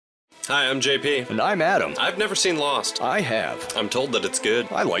Hi, I'm JP. And I'm Adam. I've never seen Lost. I have. I'm told that it's good.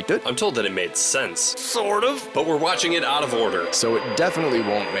 I liked it. I'm told that it made sense. Sort of. But we're watching it out of order. So it definitely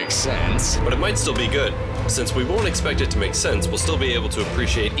won't make sense. But it might still be good. Since we won't expect it to make sense, we'll still be able to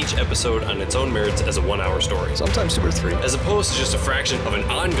appreciate each episode on its own merits as a 1-hour story. Sometimes 2 or 3. As opposed to just a fraction of an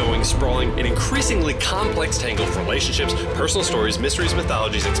ongoing, sprawling, and increasingly complex tangle of relationships, personal stories, mysteries,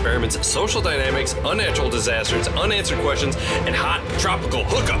 mythologies, experiments, social dynamics, unnatural disasters, unanswered questions, and hot tropical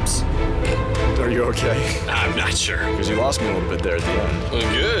hookups. Are you okay? I'm not sure. Because you lost me a little bit there at the end.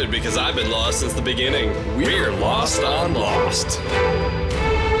 Well, good, because I've been lost since the beginning. We're Lost on Lost.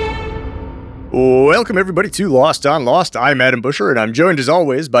 Welcome, everybody, to Lost on Lost. I'm Adam Busher, and I'm joined, as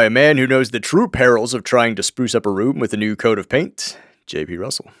always, by a man who knows the true perils of trying to spruce up a room with a new coat of paint, JP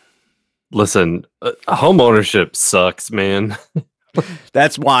Russell. Listen, home ownership sucks, man.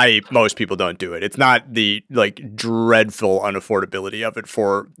 That's why most people don't do it. It's not the dreadful unaffordability of it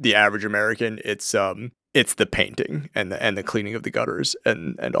for the average American. It's the painting and the cleaning of the gutters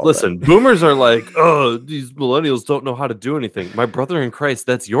and all. Listen, that. Boomers are like, oh, these millennials don't know how to do anything. My brother in Christ,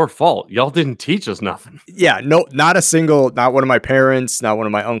 that's your fault. Y'all didn't teach us nothing. Yeah, no, not one of my parents, not one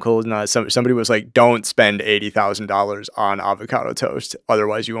of my uncles, somebody was like, don't spend $80,000 on avocado toast,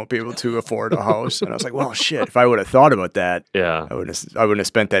 otherwise you won't be able to afford a house. And I was like, well, shit, if I would have thought about that, yeah, I wouldn't have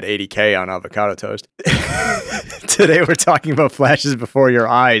spent that $80K on avocado toast. Today we're talking about Flashes Before Your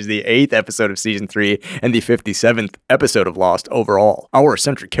Eyes, the 8th episode of season 3. And the 57th episode of Lost overall. Our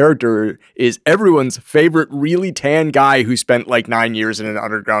centric character is everyone's favorite really tan guy who spent like 9 years in an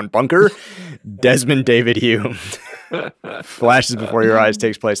underground bunker, Desmond David Hume. Flashes Before Your Eyes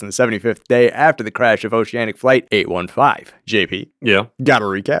takes place on the 75th day after the crash of Oceanic Flight 815. JP. Yeah. Got a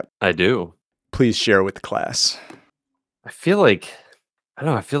recap? I do. Please share with the class. I feel like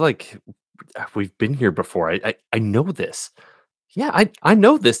we've been here before. I know this. Yeah, I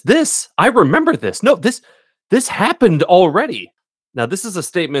know this. I remember this. No, this happened already. Now, this is a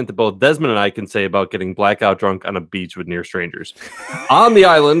statement that both Desmond and I can say about getting blackout drunk on a beach with near strangers. On the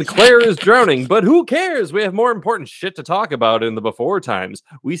island, Claire is drowning, but who cares? We have more important shit to talk about in the before times.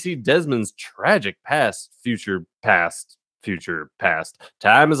 We see Desmond's tragic future past.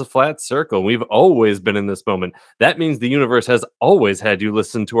 Time is a flat circle. We've always been in this moment. That means the universe has always had you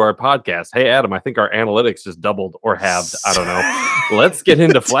listen to our podcast. Hey, Adam, I think our analytics just doubled or halved. I don't know. Let's get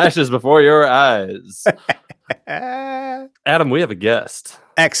into Flashes Before Your Eyes. Adam, we have a guest.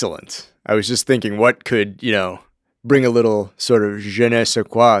 Excellent. I was just thinking what could, bring a little sort of je ne sais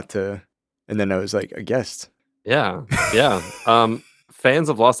quoi to, and then I was like, a guest. Yeah. Fans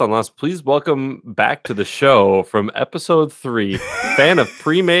of Lost on Lost, please welcome back to the show from episode 3, fan of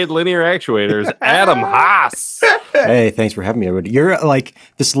pre-made linear actuators, Adam Haas. Hey, thanks for having me, everybody. You're like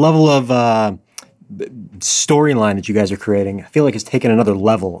this level of storyline that you guys are creating. I feel like it's taken another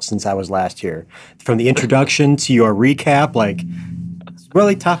level since I was last here. From the introduction to your recap, it's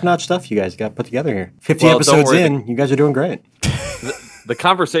really top-notch stuff you guys got put together here. 50 episodes in, you guys are doing great. The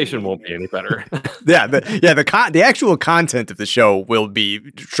conversation won't be any better. The actual content of the show will be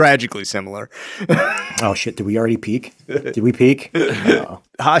tragically similar. Oh shit! Did we already peak? Did we peak?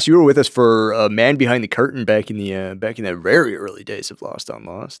 Haas, you were with us for Man Behind the Curtain back in the very early days of Lost on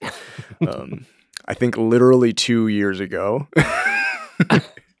Lost. I think literally 2 years ago.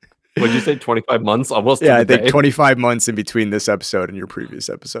 What did you say? 25 months? Almost. Yeah, I think 25 months in between this episode and your previous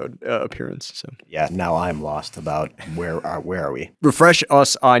episode appearance. So yeah, now I'm lost about where are we? Refresh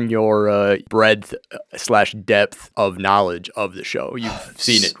us on your breadth / depth of knowledge of the show. You've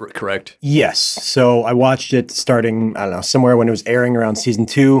seen it, correct? Yes. So I watched it starting, I don't know, somewhere when it was airing around season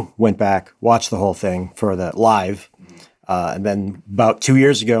 2. Went back, watched the whole thing for the live. And then about 2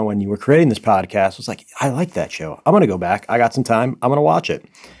 years ago when you were creating this podcast, I was like, I like that show. I'm going to go back. I got some time. I'm going to watch it.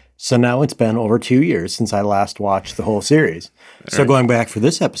 So now it's been over 2 years since I last watched the whole series. So going back for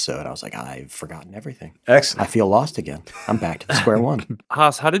this episode, I was like, I've forgotten everything. Excellent. I feel lost again. I'm back to the square one.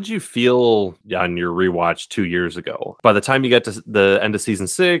 Haas, how did you feel on your rewatch 2 years ago? By the time you got to the end of season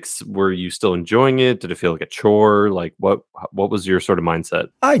 6, were you still enjoying it? Did it feel like a chore? Like what was your sort of mindset?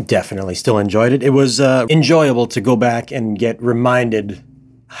 I definitely still enjoyed it. It was enjoyable to go back and get reminded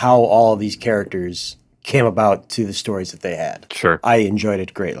how all of these characters came about to the stories that they had. Sure. I enjoyed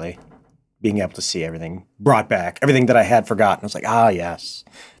it greatly. Being able to see everything brought back, everything that I had forgotten. I was like, yes.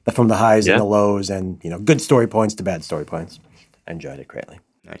 From the highs and the lows and, good story points to bad story points. I enjoyed it greatly.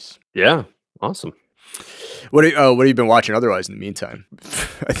 Nice. Yeah. Awesome. What have you been watching otherwise in the meantime?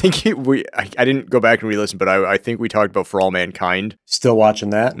 I think I didn't go back and re-listen, but I think we talked about For All Mankind. Still watching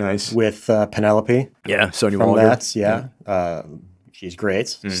that. Nice. With Penelope. Yeah. Sonya From Walker. that, yeah. She's great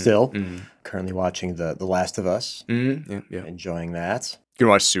still. Currently watching The Last of Us. Mm-hmm. Yeah. Enjoying that. You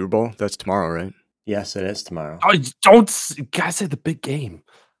can watch Super Bowl? That's tomorrow, right? Yes, it is tomorrow. Oh, guys, say the big game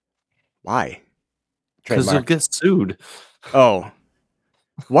Why? because you'll Trademark. get sued. Oh.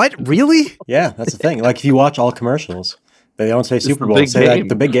 What? Really? Yeah, that's the thing. Like if you watch all commercials, they don't say Super the Bowl. big Say game. like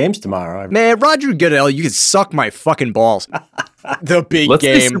the big game's tomorrow. Man, Roger Goodell, you can suck my fucking balls. The big Let's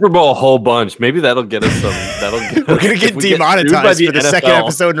say game. Super Bowl a whole bunch. Maybe that'll get us some. We're going to get demonetized for the second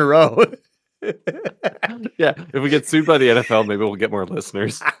episode in a row. Yeah, if we get sued by the NFL, maybe we'll get more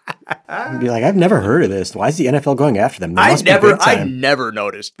listeners. I'd be like, I've never heard of this. Why is the NFL going after them? They I must be big time. never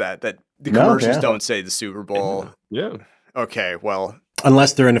noticed that the No, commercials yeah. don't say the Super Bowl. Yeah. Okay, well,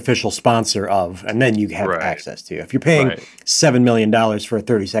 Unless they're an official sponsor of, and then you have Right. access to. If you're paying Right. $7 million for a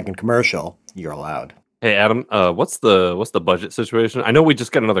 30-second commercial, you're allowed. Hey Adam, what's the budget situation? I know we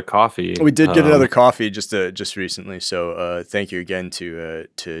just got another coffee. we did get another coffee just recently, so thank you again to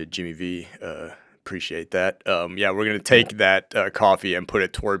Jimmy V. Appreciate that. Yeah, we're gonna take that coffee and put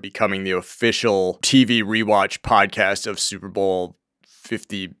it toward becoming the official TV rewatch podcast of Super Bowl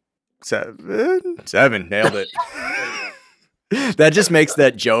 57. Nailed it. That just makes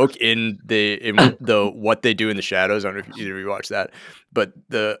that joke in the what they do in the shadows. I don't know if you rewatch that, but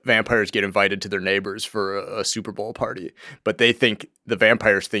the vampires get invited to their neighbors for a Super Bowl party, but the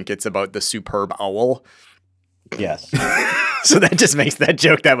vampires think it's about the superb owl. Yes. So that just makes that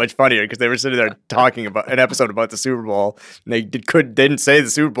joke that much funnier because they were sitting there talking about an episode about the Super Bowl. And they didn't say the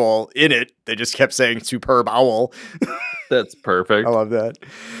Super Bowl in it. They just kept saying superb owl. That's perfect. I love that.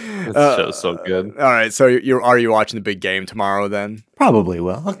 This show's so good. All right, so are you watching the big game tomorrow then? Probably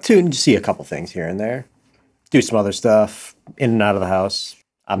will. I'll tune to see a couple things here and there. Do some other stuff in and out of the house.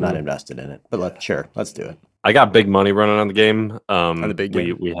 I'm not invested in it, but let's do it. I got big money running on the game. On the big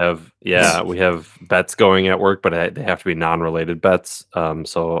game? We have bets going at work, but they have to be non-related bets.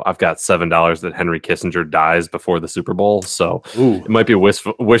 So I've got $7 that Henry Kissinger dies before the Super Bowl. So it might be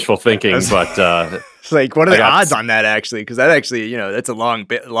wishful thinking, but It's like, what are the odds on that actually? Because that actually, that's a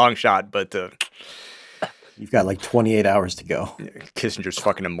long shot, but You've got like 28 hours to go. Kissinger's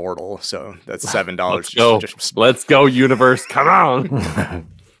fucking immortal, so that's $7. let's go. Let's go, universe. Come on.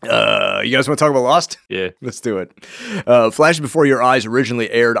 You guys want to talk about Lost? Yeah. Let's do it. Flash Before Your Eyes originally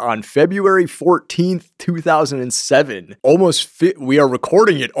aired on February 14th, 2007. We are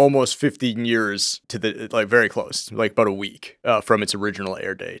recording it almost 15 years to the, very close, about a week from its original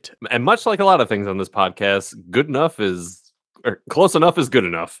air date. And much like a lot of things on this podcast, close enough is good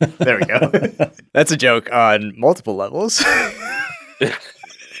enough. There we go. That's a joke on multiple levels.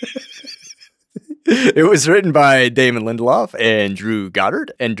 It was written by Damon Lindelof and Drew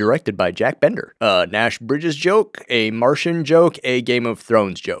Goddard and directed by Jack Bender. Nash Bridges joke, a Martian joke, a Game of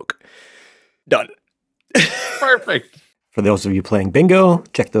Thrones joke. Done. Perfect. For those of you playing bingo,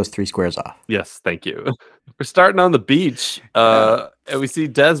 check those 3 squares off. Yes, thank you. We're starting on the beach, and we see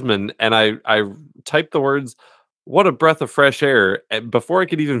Desmond, and I typed the words, "What a breath of fresh air." And before I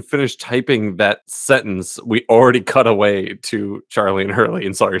could even finish typing that sentence, we already cut away to Charlie and Hurley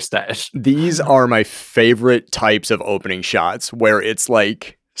and Sawyer's stash. These are my favorite types of opening shots where it's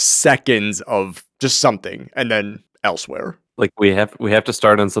like seconds of just something and then elsewhere. Like we have to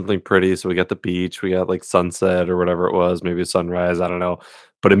start on something pretty, so we got the beach, we got like sunset or whatever it was, maybe sunrise, I don't know.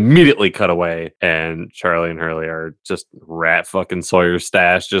 But immediately cut away, and Charlie and Hurley are just rat fucking Sawyer's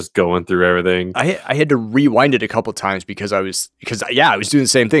stash, just going through everything. I had to rewind it a couple times because I was doing the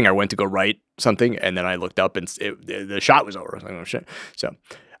same thing. I went to go write something, and then I looked up, and the shot was over. I was like, oh shit! So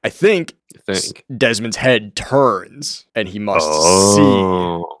I think Desmond's head turns, and he must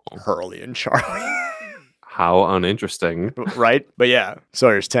see Hurley and Charlie. How uninteresting. Right? But yeah,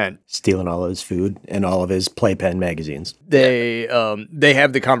 Sawyer's tent. Stealing all of his food and all of his playpen magazines. They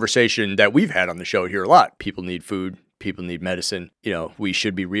have the conversation that we've had on the show here a lot. People need food. People need medicine. We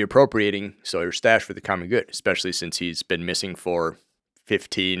should be reappropriating Sawyer's stash for the common good, especially since he's been missing for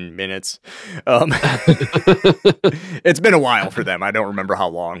 15 minutes. It's been a while for them. I don't remember how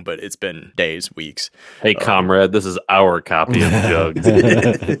long, but it's been days, weeks. Hey, comrade, this is our copy of Jugs.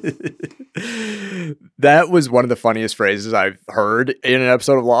 That was one of the funniest phrases I've heard in an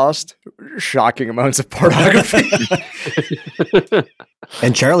episode of Lost. Shocking amounts of pornography.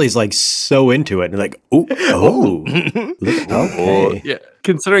 And Charlie's like so into it. And like, okay. Yeah.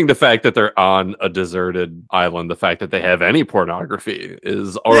 Considering the fact that they're on a deserted island, the fact that they have any pornography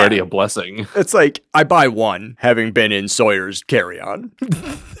is already a blessing. It's like, I buy one, having been in Sawyer's carry-on.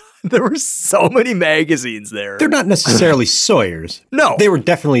 There were so many magazines there. They're not necessarily Sawyer's. No. They were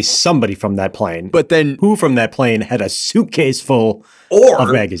definitely somebody from that plane. But then, who from that plane had a suitcase full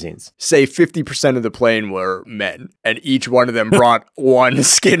of magazines? Say 50% of the plane were men, and each one of them brought one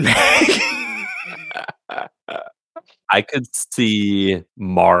skin mag. I could see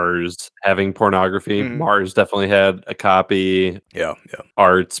Mars having pornography. Mars definitely had a copy. Yeah.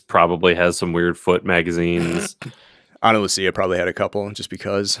 Arts probably has some weird foot magazines. Ana Lucia probably had a couple, just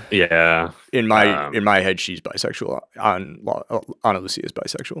because. Yeah. In my head, she's bisexual. Ana Lucia is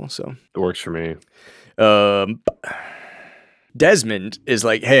bisexual, so it works for me. Desmond is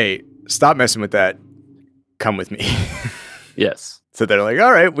like, hey, stop messing with that. Come with me. Yes. So they're like,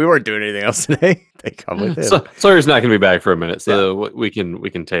 all right, we weren't doing anything else today. They come with him. So Sawyer's not going to be back for a minute, so we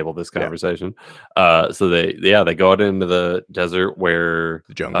can table this conversation. So they go out into the desert where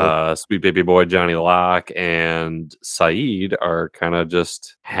The jungle. sweet baby boy Johnny Locke and Saeed are kind of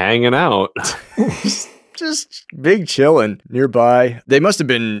just hanging out. Just big chilling nearby. They must have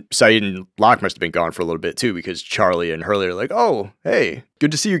been, Saeed and Locke must have been gone for a little bit too, because Charlie and Hurley are like, oh, hey,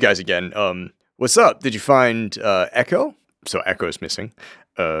 good to see you guys again. What's up? Did you find Echo? So Echo's missing.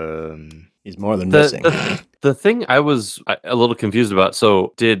 He's more than missing. The thing I was a little confused about,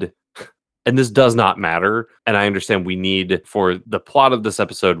 and this does not matter, and I understand we need, for the plot of this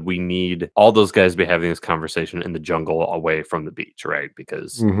episode, we need all those guys to be having this conversation in the jungle away from the beach, right?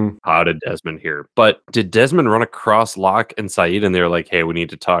 Because how did Desmond hear? But did Desmond run across Locke and Saeed and they're like, hey, we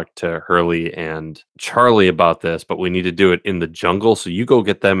need to talk to Hurley and Charlie about this, but we need to do it in the jungle, so you go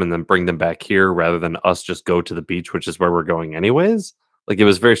get them and then bring them back here rather than us just go to the beach, which is where we're going anyways? Like, it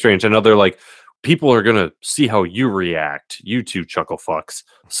was very strange. I know they're like, people are going to see how you react, you two chuckle fucks.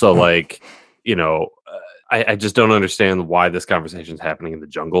 So, like, I just don't understand why this conversation is happening in the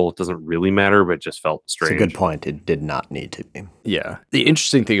jungle. It doesn't really matter, but it just felt strange. It's a good point. It did not need to be. Yeah. The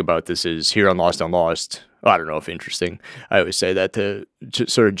interesting thing about this is here on Lost Unlost, I don't know if interesting. I always say that to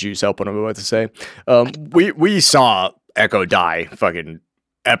sort of juice up what I'm about to say. We saw Echo die fucking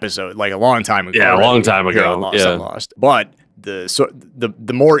episode like a long time ago. Yeah, a long time Here ago. on Lost Unlost. But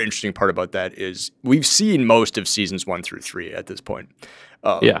the more interesting part about that is we've seen most of seasons 1 through 3 at this point.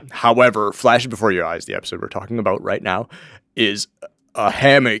 However, Flashes Before Your Eyes, the episode we're talking about right now, is a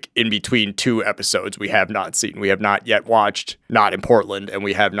hammock in between two episodes we have not seen. We have not yet watched Not in Portland, and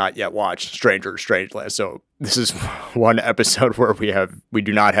we have not yet watched Stranger Strangeland. So this is one episode where we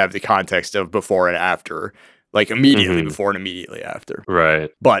do not have the context of before and after, like immediately before and immediately after.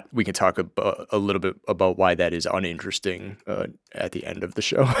 Right. But we can talk a little bit about why that is uninteresting at the end of the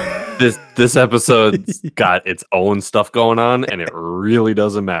show. This episode's got its own stuff going on, and it really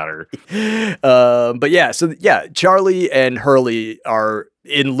doesn't matter. But yeah, Charlie and Hurley are,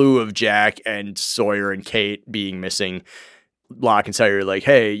 in lieu of Jack and Sawyer and Kate being missing, Locke and Sawyer are like,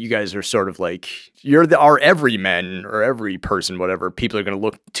 hey, you guys are sort of like, you're our everyman or every person, whatever. People are going to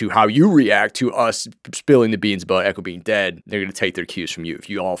look to how you react to us spilling the beans about Echo being dead. They're going to take their cues from you. If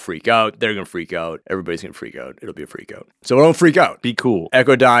you all freak out, they're going to freak out. Everybody's going to freak out. It'll be a freak out. So don't freak out. Be cool.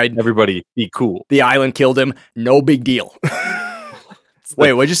 Echo died. Everybody be cool. The island killed him. No big deal.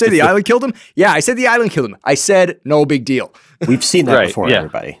 Wait, what'd you say? The island killed him? Yeah, I said the island killed him. I said no big deal. We've seen that before,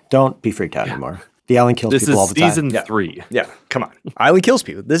 everybody. Don't be freaked out anymore. The island kills people all the time. This is season 3. Yeah, come on. Island kills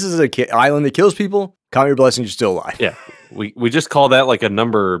people. This is island that kills people. Count your blessings, you're still alive. Yeah, we just call that like a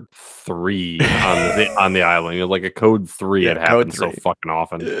number 3 on the island, like a code 3. It happens so fucking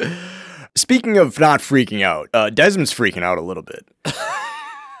often. Speaking of not freaking out, Desmond's freaking out a little bit,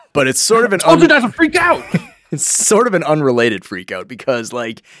 but it's sort of an doesn't freak out. It's sort of an unrelated freak out because,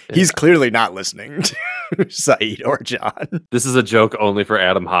 like, he's clearly not listening to Saeed or John. This is a joke only for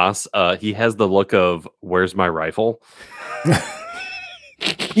Adam Haas. He has the look of, where's my rifle?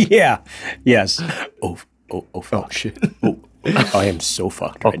 Yeah. Yes. Oh, shit. Oh, I am so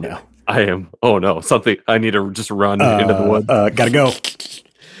fucked right now. I am. Oh, no. Something. I need to just run into the woods. Gotta go.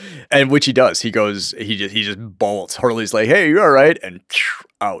 And which he does. He just bolts. Hurley's like, hey, you all right? And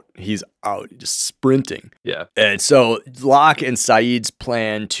out. He's out. Just sprinting. Yeah. And so Locke and Saeed's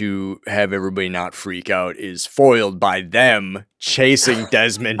plan to have everybody not freak out is foiled by them chasing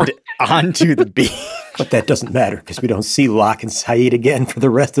Desmond onto the beach. But that doesn't matter because we don't see Locke and Saeed again for the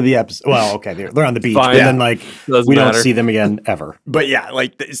rest of the episode. Well, okay, they're on the beach, Fine. but then like we don't see them again ever. But yeah,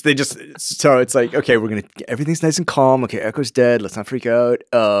 like they just, so it's like, okay, everything's nice and calm. Okay, Echo's dead. Let's not freak out.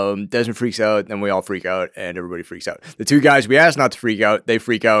 Desmond freaks out, then we all freak out, and everybody freaks out. The two guys we asked not to freak out, they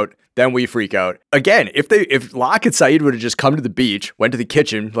freak out. Then we freak out. Again, if Locke and Saeed would have just come to the beach, went to the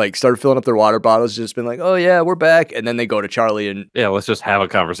kitchen, like started filling up their water bottles, just been like, oh yeah, we're back. And then they go to Charlie and... Yeah, let's just have a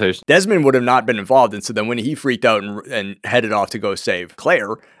conversation. Desmond would have not been involved. And so then when he freaked out and headed off to go save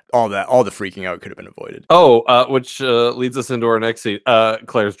Claire, all the freaking out could have been avoided. Oh, which leads us into our next scene.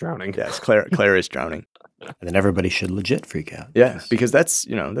 Claire's drowning. Yes, Claire is drowning. And then everybody should legit freak out. Yeah, because that's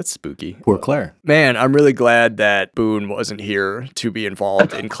spooky. Poor Claire. Man, I'm really glad that Boone wasn't here to be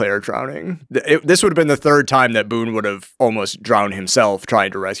involved in Claire drowning. This would have been the third time that Boone would have almost drowned himself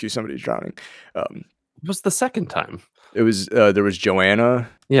trying to rescue somebody who's drowning. It was the second time. It was there was Joanna.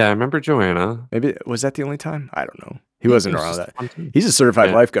 Yeah, I remember Joanna. Maybe was that the only time? I don't know. He wasn't around that. He's a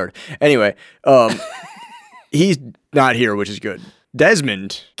certified lifeguard. Anyway, he's not here, which is good.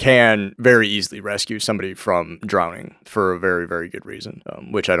 Desmond can very easily rescue somebody from drowning for a very, very good reason,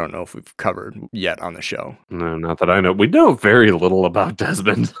 which I don't know if we've covered yet on the show. No, not that I know. We know very little about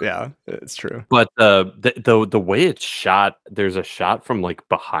Desmond. Yeah, it's true. But the way it's shot, there's a shot from like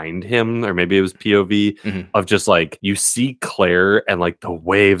behind him, or maybe it was POV of just like you see Claire and like the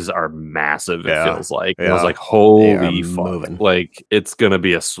waves are massive. It feels like I was like, holy fuck! Moving. Like it's gonna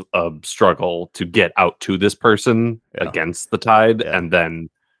be a struggle to get out to this person against the tide. And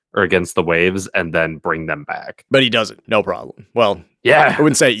then, or against the waves, and then bring them back. But he does it, no problem. Well, yeah, I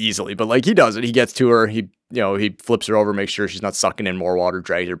wouldn't say easily, but like he does it. He gets to her. He flips her over, makes sure she's not sucking in more water,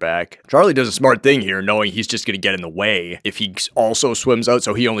 drags her back. Charlie does a smart thing here, knowing he's just going to get in the way if he also swims out.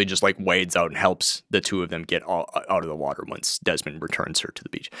 So he only just like wades out and helps the two of them get out of the water once Desmond returns her to the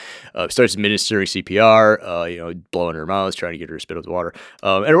beach. Starts administering CPR, blowing her mouth, trying to get her to spit out the water,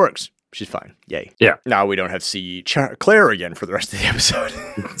 and it works. She's fine. Yay. Yeah. Now we don't have to see Claire again for the rest of the episode.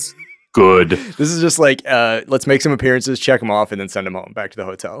 Good. This is just like, let's make some appearances, check them off, and then send them home back to the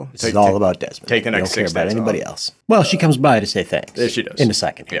hotel. It's all about Desmond. Take the next 6 days. Don't care about anybody else. Well, she comes by to say thanks. There she does. In a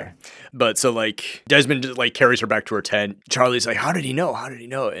second here. Yeah. But so like Desmond just like carries her back to her tent. Charlie's like, how did he know? How did he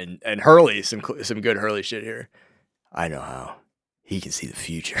know? And Hurley, some good Hurley shit here. I know how. He can see the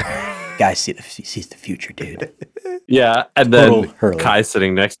future. Guy sees the future, dude. Yeah, and then Kai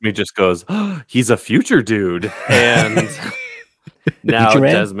sitting next to me just goes, oh, he's a future dude. And now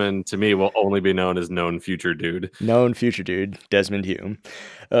Desmond, to me, will only be known as known future dude. Known future dude, Desmond Hume.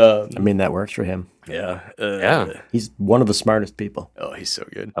 I mean, that works for him. Yeah. He's one of the smartest people. Oh, he's so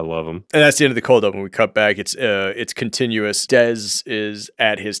good. I love him. And that's the end of the cold open. When we cut back, it's continuous. Des is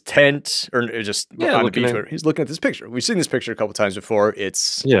at his tent, or just on the beach. He's looking at this picture. We've seen this picture a couple times before.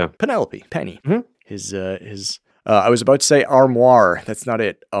 It's Penelope, Penny. Mm-hmm. His I was about to say armoire. That's not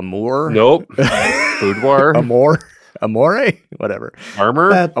it. Amour? Nope. Boudoir? Amore? Whatever. Armor?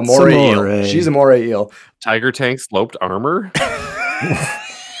 That's Amore eel. She's Amore eel. Tiger tank sloped armor?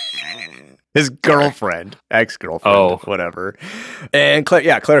 His girlfriend. Ex-girlfriend. Whatever. And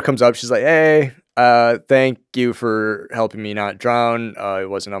Claire comes up. She's like, hey, thank you for helping me not drown. It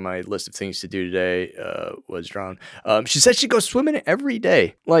wasn't on my list of things to do today. Was drown. She said she goes swimming every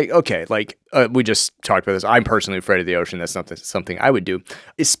day. Like, okay, we just talked about this. I'm personally afraid of the ocean. That's not something I would do,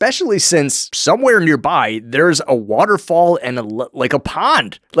 especially since somewhere nearby there's a waterfall and a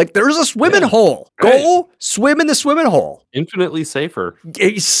pond. Like there's a swimming hole. Go swim in the swimming hole. Infinitely safer.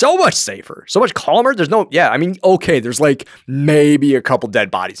 It's so much safer, so much calmer. There's there's like maybe a couple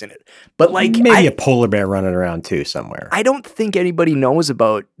dead bodies in it, but like maybe a polar bear running around too somewhere. I don't think anybody knows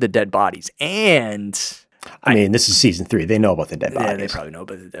about the dead bodies, and I mean, this is season 3. They know about the dead bodies. Yeah, they probably know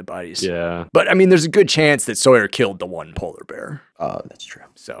about the dead bodies. Yeah, but I mean, there's a good chance that Sawyer killed the one polar bear. Oh, that's true.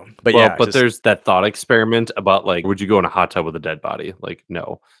 So, there's that thought experiment about like, would you go in a hot tub with a dead body? Like,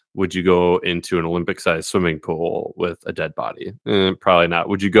 no. Would you go into an Olympic-sized swimming pool with a dead body? Probably not.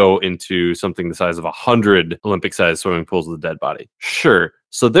 Would you go into something the size of 100 Olympic-sized swimming pools with a dead body? Sure.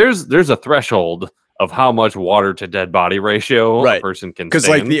 So there's a threshold of how much water to dead body ratio a person can stand. Because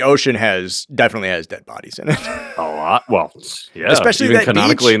like the ocean definitely has dead bodies in it. A lot. Well, yeah. Especially even that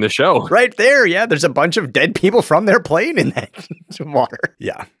canonically beach, in the show. Right there. Yeah. There's a bunch of dead people from there playing in that water.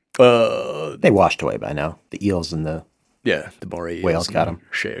 Yeah. They washed away by now. The eels and the the moray whales got them.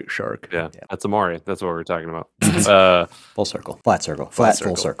 Shark. Yeah. That's Amore. That's what we're talking about. Full circle. Flat circle.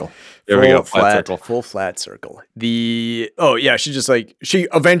 Full circle. There we go. Flat circle. Full flat circle. She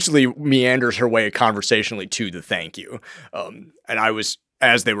eventually meanders her way conversationally to the thank you. And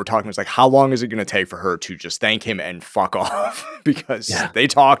as they were talking, it's like, how long is it going to take for her to just thank him and fuck off? Because they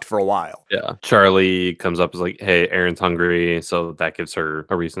talked for a while. Yeah. Charlie comes up, is like, hey, Aaron's hungry. So that gives her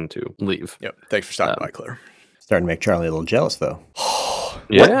a reason to leave. Yep. Thanks for stopping by, Claire. Starting to make Charlie a little jealous, though.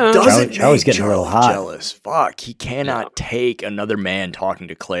 Yeah. Charlie's getting a little hot. Jealous. Fuck. He cannot take another man talking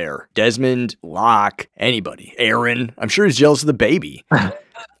to Claire. Desmond, Locke, anybody. Aaron. I'm sure he's jealous of the baby.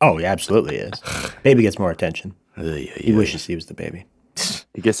 Oh, he absolutely is. Baby gets more attention. He wishes he was the baby.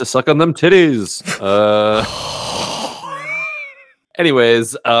 He gets to suck on them titties.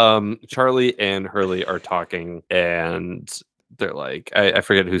 Anyways, Charlie and Hurley are talking, and they're like, I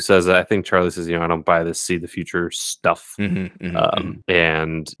forget who says it. I think Charlie says, I don't buy this see the future stuff.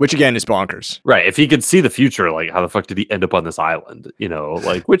 And which again is bonkers. Right. If he could see the future, like how the fuck did he end up on this island?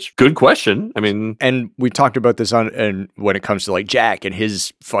 Like which good question. I mean, and we talked about this and when it comes to like Jack and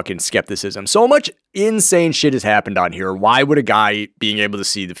his fucking skepticism. So much insane shit has happened on here. Why would a guy being able to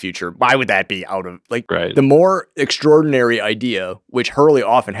see the future? Why would that be out of like the more extraordinary idea, which Hurley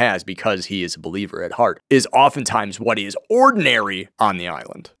often has because he is a believer at heart, is oftentimes what is ordinary on the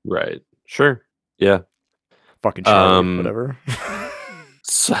island. Right. Sure. Yeah. Fucking Charlie, whatever.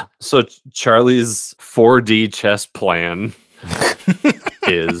 So Charlie's 4D chess plan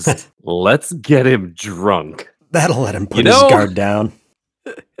is let's get him drunk. That'll let him put his guard down.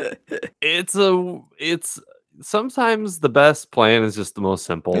 It's sometimes the best plan is just the most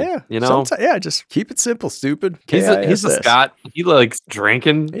simple. Yeah, just keep it simple, stupid. He's a Scot. He likes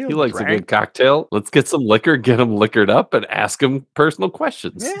drinking. He likes a good cocktail. Let's get some liquor, get him liquored up, and ask him personal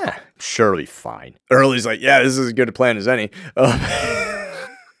questions. Yeah, surely fine. Hurley's like, yeah, this is as good a plan as any.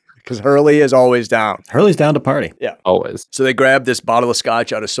 Because Hurley is always down. Hurley's down to party. Yeah. Always. So they grab this bottle of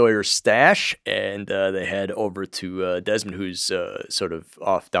scotch out of Sawyer's stash, and they head over to Desmond, who's sort of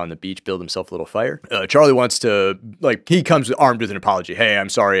off down the beach, build himself a little fire. Charlie wants to, he comes armed with an apology. Hey, I'm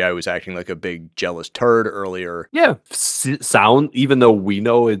sorry I was acting like a big jealous turd earlier. Yeah. Even though we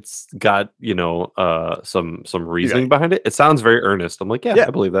know it's got, some reasoning behind it, it sounds very earnest. I'm like, yeah, I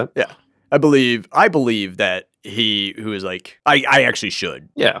believe that. Yeah. I believe that he who is like, I actually should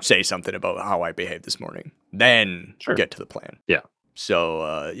say something about how I behaved this morning. Then get to the plan. Yeah.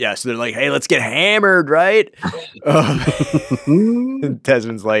 So, so they're like, hey, let's get hammered, right? And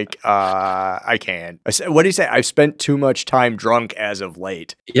Desmond's like, I can't. What do you say? I've spent too much time drunk as of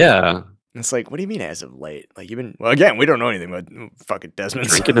late. Yeah. And it's like, what do you mean as of late? Like, you've been, well, again, we don't know anything about fucking Desmond.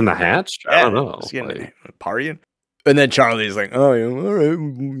 Drinking in the hatch? I don't know. Partying. And then Charlie's like, oh, yeah, all right,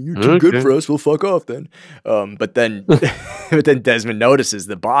 you're too good for us. We'll fuck off then. But then Desmond notices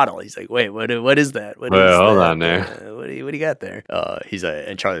the bottle. He's like, wait, what is that? Hold on there. What do you got there? He's like,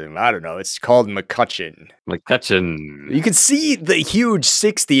 and Charlie's like, I don't know. It's called McClutchin. McClutchin. You can see the huge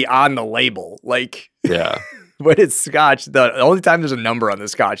 60 on the label. Like, yeah. When it's scotch, the only time there's a number on the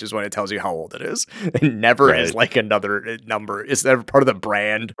scotch is when it tells you how old it is. It never is like another number. It's never part of the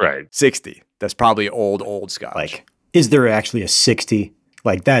brand. Right. 60. That's probably old scotch. Like, is there actually a 60?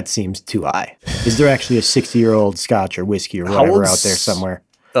 Like, that seems too high. Is there actually a 60-year-old scotch or whiskey or whatever out there somewhere?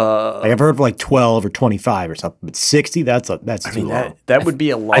 Like I've heard of like 12 or 25 or something, but 60, that's too long. That would be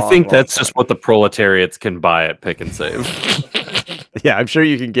a long. I think that's just what the proletariats can buy at Pick and Save. Yeah, I'm sure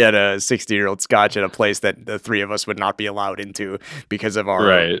you can get a 60-year-old scotch at a place that the three of us would not be allowed into because of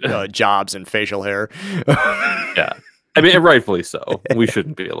our jobs and facial hair. Yeah. I mean, rightfully so. We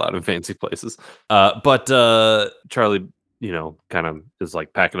shouldn't be allowed in fancy places. But Charlie, kind of is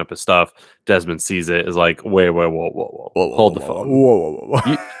like packing up his stuff. Desmond sees it, is like, wait, whoa, hold the phone. Whoa.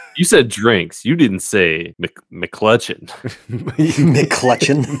 You said drinks. You didn't say McClutchin.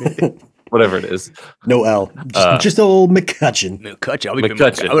 McClutchin? Whatever it is. No L. Just old McClutchin. McClutchin. I'm going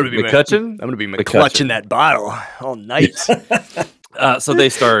to be McClutchin that bottle all night. So they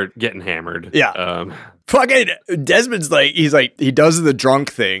start getting hammered. Yeah. Fucking Desmond's like, he does the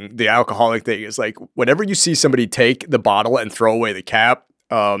drunk thing, the alcoholic thing. It's like, whenever you see somebody take the bottle and throw away the cap,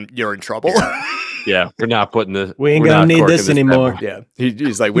 you're in trouble. Yeah, we're not putting this. We ain't gonna need this anymore. Yeah.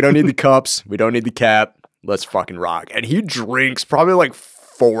 He's like, we don't need the cups. We don't need the cap. Let's fucking rock. And he drinks probably like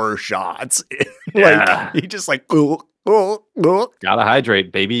 4 shots. He just like, gotta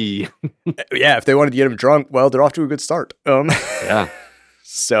hydrate, baby. Yeah, if they wanted to get him drunk, well, they're off to a good start. Yeah.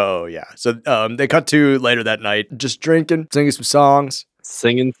 So they cut to later that night, just drinking, singing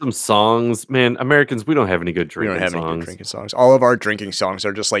some songs. Man, Americans, we don't have any good drinking songs. All of our drinking songs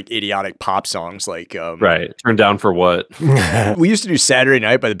are just like idiotic pop songs, like right. Turn down for what? We used to do Saturday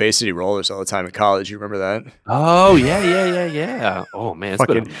Night by the Bay City Rollers all the time in college. You remember that? Oh yeah. Oh man, it's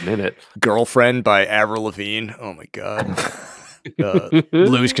been a minute. Girlfriend by Avril Lavigne. Oh my god.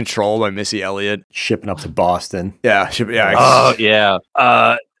 Lose Control by Missy Elliott. Shipping up to Boston. Yeah. Oh yeah.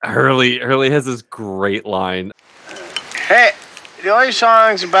 Hurley has this great line. Hey, the only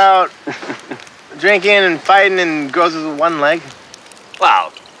songs about drinking and fighting and girls with one leg.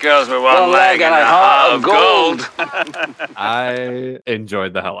 Wow, girls with one leg and a heart of gold. I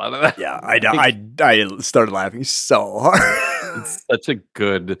enjoyed the hell out of that. Yeah, I started laughing so hard. It's such a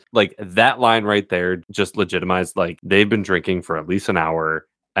good, like, that line right there just legitimized, like, they've been drinking for at least an hour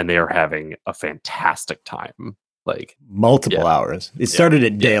and they are having a fantastic time. Like multiple hours. It started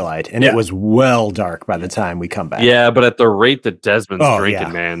at daylight, and it was well dark by the time we come back. Yeah, but at the rate that Desmond's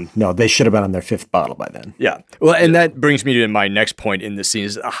drinking, man. No, they should have been on their 5th bottle by then. Yeah. Well, and that brings me to my next point in the scene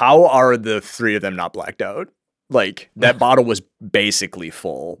is how are the 3 of them not blacked out? Like, that bottle was basically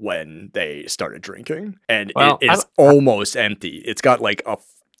full when they started drinking, and it is almost empty. It's got like a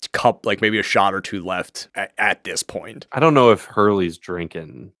cup, like maybe a shot or 2 left at this point. I don't know if Hurley's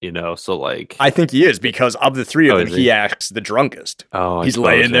drinking, so like... I think he is, because of the 3 of them, he acts the drunkest. Oh, he's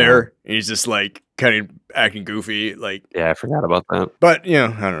laying there, and he's just like kind of acting goofy, like... Yeah, I forgot about that. But, I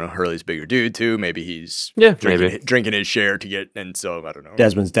don't know, Hurley's a bigger dude, too. Maybe he's drinking his share to get... And so, I don't know.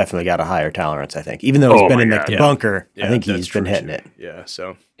 Desmond's definitely got a higher tolerance, I think. Even though he's been in the bunker, I think he's been hitting it. Yeah,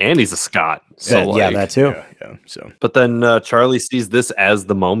 so... And he's a Scot. So that too. Yeah, so... But then Charlie sees this as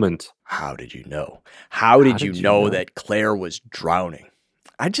the moment. How did you know? How did you know that Claire was drowning?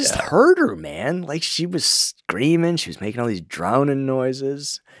 I just heard her, man. Like, she was screaming. She was making all these drowning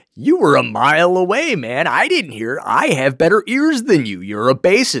noises. You were a mile away, man. I didn't hear. I have better ears than you. You're a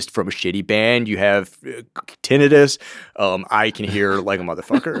bassist from a shitty band. You have tinnitus. I can hear like a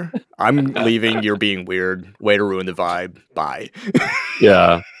motherfucker. I'm leaving. You're being weird. Way to ruin the vibe. Bye.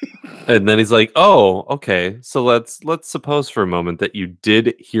 Yeah. And then he's like, oh, okay. So let's suppose for a moment that you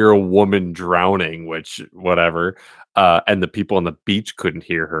did hear a woman drowning, which whatever. And the people on the beach couldn't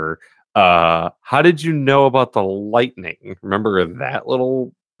hear her. How did you know about the lightning? Remember that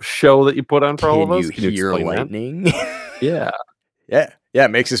little show that you put on for all of us? Can you hear lightning? Yeah. Yeah.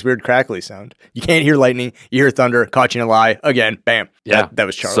 It makes this weird crackly sound. You can't hear lightning. You hear thunder. Caught you in a lie. Again, bam. Yeah. That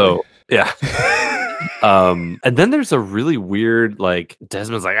was Charlie. So, yeah. And then there's a really weird, like,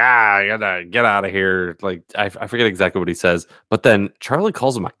 Desmond's like, I gotta get out of here. Like, I forget exactly what he says, but then Charlie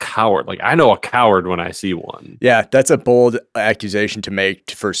calls him a coward. Like, I know a coward when I see one. Yeah, that's a bold accusation to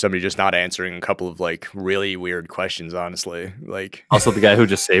make for somebody just not answering a couple of, like, really weird questions, honestly. Like, also the guy who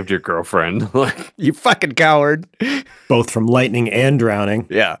just saved your girlfriend. Like, you fucking coward. Both from lightning and drowning.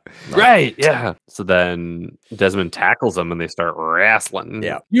 Yeah. Right, yeah. So then Desmond tackles him and they start wrestling.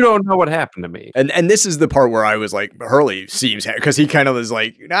 Yeah. You don't know what happened to me. And this is the part where I was like, Hurley seems, because he kind of is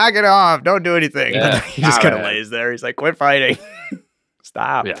like, knock it off, don't do anything. Yeah. But he just kind of lays there. He's like, quit fighting.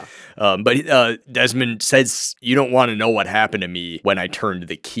 Stop. Yeah. But Desmond says, you don't want to know what happened to me when I turned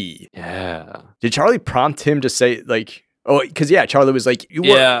the key. Yeah. Did Charlie prompt him to say, like, oh, because, Charlie was like,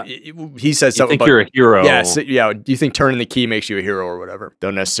 he says something about, you're a hero. Yeah, do you think turning the key makes you a hero or whatever?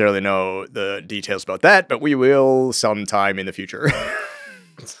 Don't necessarily know the details about that, but we will sometime in the future.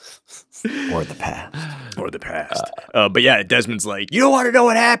 Or the past. But yeah, Desmond's like, you don't want to know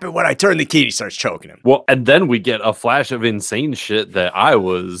what happened when I turned the key. And he starts choking him. Well, and then we get a flash of insane shit that I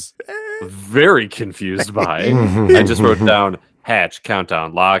was very confused by. I just wrote down hatch,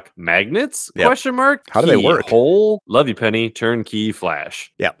 countdown, lock, magnets, question mark. How do they work? Hole, love you, Penny, turn key,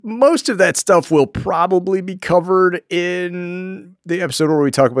 flash. Yeah. Most of that stuff will probably be covered in the episode where we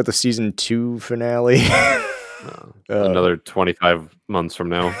talk about the season 2 finale. Another 25 months from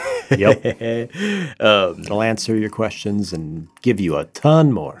now. Yep. It'll answer your questions and give you a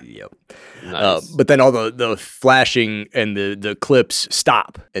ton more. Yep. Nice. But then all the flashing and the clips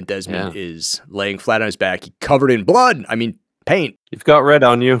stop, and Desmond is laying flat on his back, covered in blood. I mean, paint. You've got red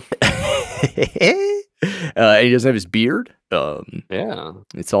on you. And he doesn't have his beard. Yeah.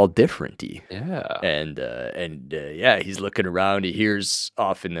 It's all different-y. Yeah. And he's looking around. He hears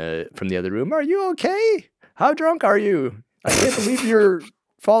off from the other room, "Are you okay? How drunk are you? I can't believe you're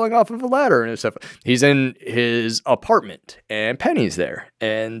falling off of a ladder," and stuff. He's in his apartment, and Penny's there.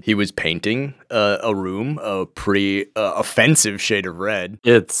 And he was painting a room a pretty offensive shade of red.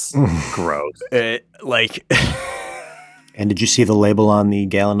 It's gross. And did you see the label on the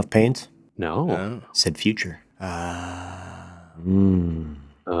gallon of paint? No. It said future. Oh.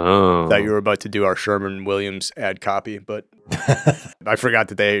 Thought you were about to do our Sherman Williams ad copy, but I forgot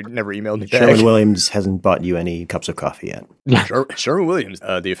that they never emailed me back. Sherman Williams hasn't bought you any cups of coffee yet. Sherman Williams,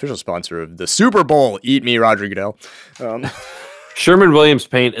 the official sponsor of the Super Bowl. Eat me, Roger Goodell. Sherman Williams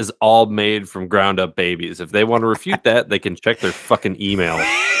paint is all made from ground up babies. If they want to refute that, they can check their fucking email.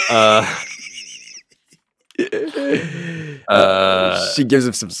 She gives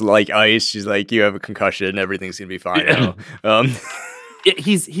him some like ice. She's like, "You have a concussion. Everything's gonna be fine now."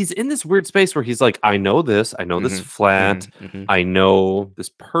 He's in this weird space where he's like, I know this flat, I know this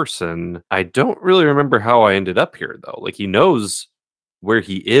person. I don't really remember how I ended up here though. Like he knows where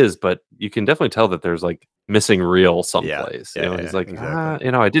he is, but you can definitely tell that there's like missing reel someplace. He's like, exactly.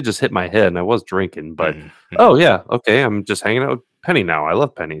 I did just hit my head and I was drinking, but oh yeah, okay, I'm just hanging out with Penny now. I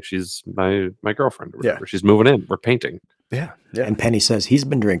love Penny. She's my girlfriend or whatever. She's moving in. We're painting. Yeah. Yeah. And Penny says he's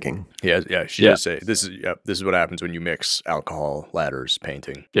been drinking. Yeah. She does say this is what happens when you mix alcohol, ladders,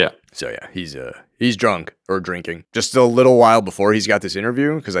 painting. Yeah. So yeah, he's drunk or drinking. Just a little while before he's got this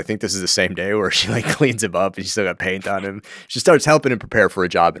interview, because I think this is the same day where she like cleans him up and she's still got paint on him. She starts helping him prepare for a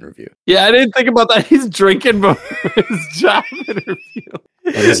job interview. Yeah, I didn't think about that. He's drinking before his job interview.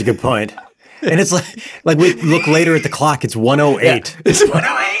 That is a good point. And it's like we look later at the clock, it's 1:08. Yeah, it's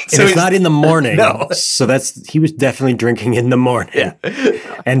 1:08. And it's not in the morning. No. So he was definitely drinking in the morning. Yeah.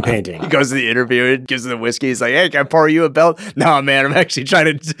 And painting. He goes to the interview and gives him the whiskey. He's like, "Hey, can I pour you a belt?" No, man, I'm actually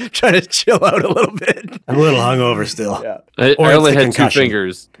trying to chill out a little bit. I'm a little hungover still. Yeah. I Or only it's a had 2 concussion.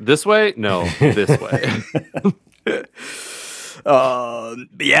 fingers. This way? No, this way.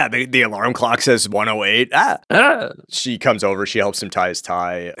 Yeah, the alarm clock says 1:08. She comes over, she helps him tie his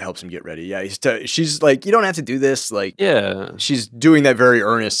tie, helps him get ready. Yeah, she's like, "You don't have to do this." Like, Yeah. she's doing that very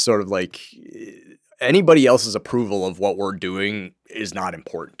earnest sort of like, anybody else's approval of what we're doing is not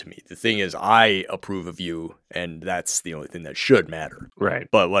important to me. The thing is, I approve of you, and that's the only thing that should matter. Right.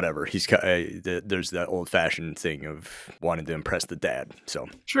 But whatever, there's that old-fashioned thing of wanting to impress the dad. So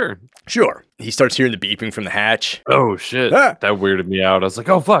Sure. he starts hearing the beeping from the hatch. Oh, shit. Ah. That weirded me out. I was like,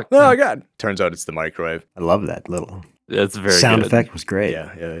 oh, fuck. Oh God! Turns out it's the microwave. I love that little That's very sound good. effect was great.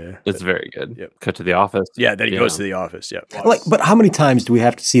 Yeah. It's very good. Yep. Cut to the office. Yeah, then he Yeah. goes to the office. Yeah. But how many times do we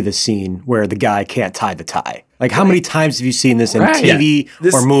have to see this scene where the guy can't tie the tie? Like, how many times have you seen this in Right. TV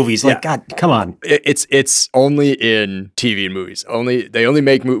Yeah. or movies? Like, yeah. God, come on. It's only in TV and movies. They only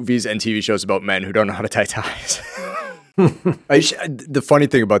make movies and TV shows about men who don't know how to tie ties. The funny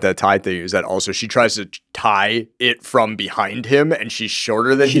thing about that tie thing is that also she tries to tie it from behind him, and she's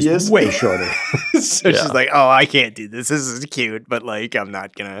shorter than he is. Way shorter. So she's like, "Oh, I can't do this. This is cute, but like, I'm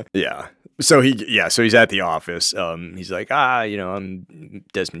not gonna." Yeah. So he's at the office. He's like, I'm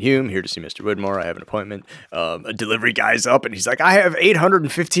Desmond Hume, here to see Mr. Widmore. I have an appointment. A delivery guy's up, and he's like, I have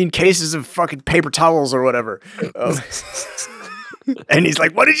 815 cases of fucking paper towels or whatever. And he's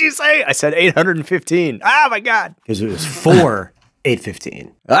like, what did you say? I said 815. Oh my God. Because it was 4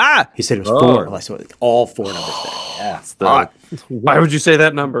 815. He said it was 4. Like, so all 4 numbers there. Yeah. Why would you say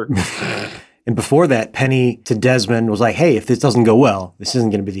that number? And before that, Penny to Desmond was like, hey, if this doesn't go well, this isn't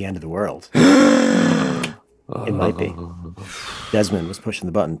going to be the end of the world. It might be. Desmond was pushing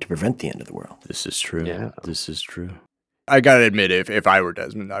the button to prevent the end of the world. This is true. Yeah. This is true. I gotta admit, if I were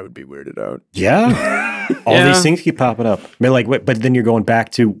Desmond, I would be weirded out. Yeah. All Yeah. these things keep popping up. I mean, like, but then you're going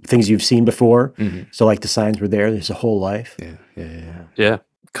back to things you've seen before. Mm-hmm. So, like, the signs were there. There's a whole life. Yeah.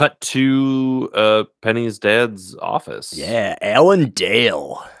 Cut to Penny's dad's office. Yeah, Alan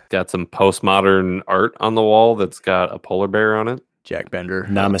Dale. Got some postmodern art on the wall that's got a polar bear on it. Jack Bender.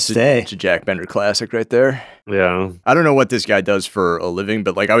 Namaste. It's a Jack Bender classic right there. Yeah. I don't know what this guy does for a living,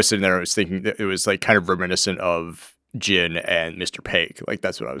 but like I was sitting there, I was thinking that it was like kind of reminiscent of Jin and Mr. Peg. Like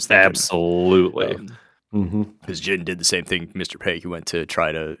that's what I was thinking. Absolutely. Because Jin did the same thing. Mr. Peg, he went to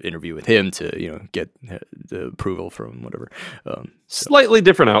try to interview with him to get the approval from whatever. Slightly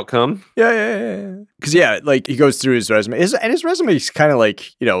different outcome. Yeah. Because like he goes through his resume, his resume is kind of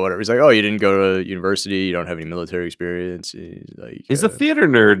like whatever. He's like, oh, you didn't go to university, you don't have any military experience. He's a theater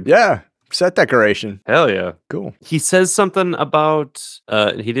nerd. Yeah. Set decoration. Hell yeah. Cool. He says something about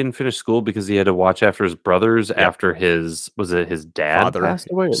he didn't finish school because he had to watch after his brothers after his dad Father passed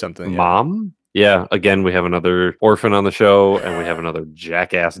away? Or something, yeah. Mom? Yeah. Again, we have another orphan on the show and we have another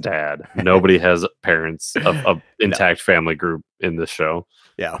jackass dad. Nobody has parents of intact family group in this show.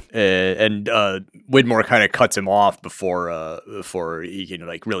 Yeah, and Widmore kind of cuts him off before he can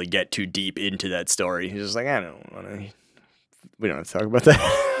like really get too deep into that story. He's just like, I don't want to. We don't have to talk about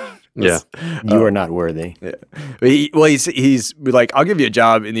that. Yeah. You are not worthy. Yeah. He's like, I'll give you a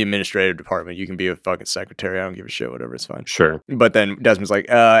job in the administrative department. You can be a fucking secretary. I don't give a shit. Whatever, it's fine. Sure. But then Desmond's like,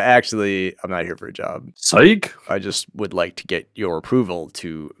 actually, I'm not here for a job. Psych. I just would like to get your approval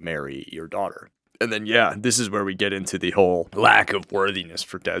to marry your daughter. And then, this is where we get into the whole lack of worthiness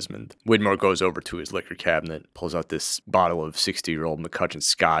for Desmond. Widmore goes over to his liquor cabinet, pulls out this bottle of 60-year-old McClutchin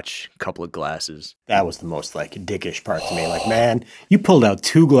scotch, a couple of glasses. That was the most like dickish part to me. Like, man, you pulled out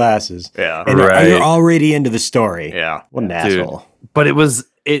 2 glasses. Yeah. And Right. you're already into the story. Yeah. What an Dude. asshole. But it was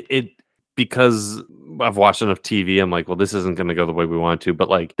it because I've watched enough TV. I'm like, well, this isn't going to go the way we want to. But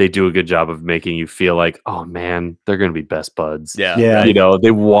like, they do a good job of making you feel like, oh man, they're going to be best buds. Yeah.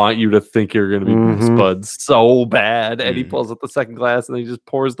 They want you to think you're going to be best Mhm. buds so bad. And he pulls out the second glass and he just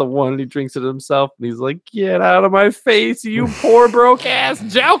pours the one and he drinks it himself. And he's like, get out of my face, you poor broke ass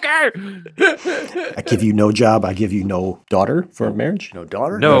joker. I give you no job. I give you no daughter for marriage. No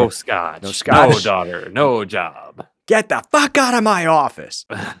daughter? No Scotch. No scotch. No daughter. No job. get the fuck out of my office.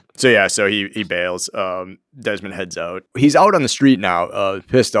 So he bails. Desmond heads out. He's out on the street now,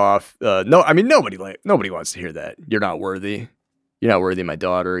 pissed off. Nobody wants to hear that. You're not worthy. You're not worthy of my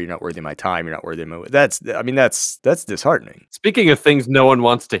daughter. You're not worthy of my time. You're not worthy of my... That's disheartening. Speaking of things no one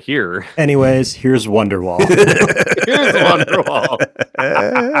wants to hear. Anyways, here's Wonderwall. Here's Wonderwall.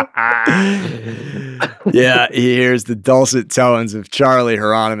 Yeah, he hears the dulcet tones of Charlie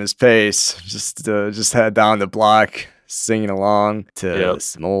Hieronymus Pace. Just head down the block, singing along to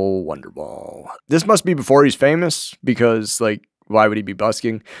some old Wonderball. This must be before he's famous, because, like, why would he be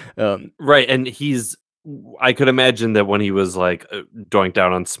busking? Right, and I could imagine that when he was like doink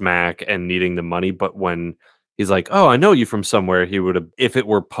down on smack and needing the money, but when he's like, "Oh, I know you from somewhere," he would have, if it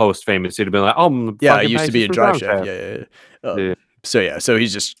were post famous, he'd have been like, "Oh, yeah, I used to be a drive chef." Yeah. So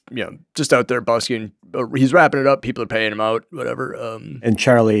he's just out there busking. He's wrapping it up. People are paying him out, whatever. And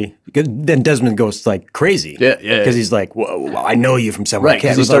Charlie, then Desmond goes like crazy. Yeah. Because he's like, "Whoa, I know you from somewhere." Right,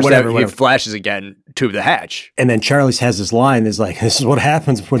 because he starts he flashes again to the hatch. And then Charlie has this line is like, "This is what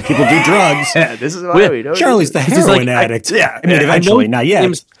happens when people do drugs." Yeah, this is why we don't. Charlie's the heroin addict. Eventually, not yet.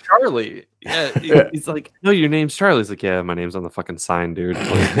 Name's Charlie. Yeah, he's like, "No, your name's Charlie." He's like, "Yeah, my name's on the fucking sign, dude."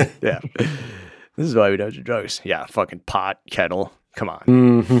 Yeah. This is why we don't do drugs. Yeah, fucking pot, kettle. Come on.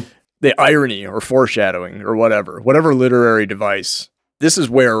 Mm-hmm. The irony or foreshadowing or whatever literary device. This is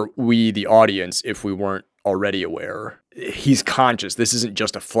where we, the audience, if we weren't already aware, he's conscious. This isn't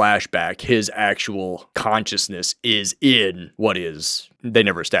just a flashback. His actual consciousness is in what is, they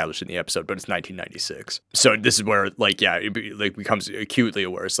never established in the episode, but it's 1996. So this is where, it becomes acutely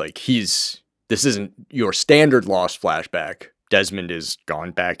aware. It's like this isn't your standard Lost flashback. Desmond is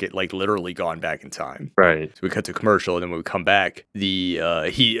gone back, literally gone back in time. Right. So we cut to commercial, and then when we come back,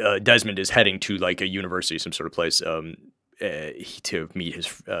 Desmond is heading to like a university, some sort of place, to meet his.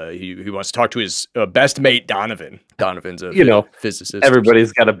 He wants to talk to his best mate, Donovan. Donovan's a physicist.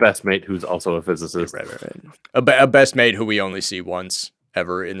 Everybody's got a best mate who's also a physicist. Right. A best mate who we only see once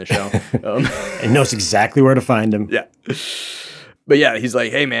ever in the show, and knows exactly where to find him. Yeah. But yeah, he's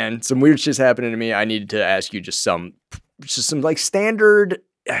like, "Hey man, some weird shit's happening to me. I need to ask you just some like standard,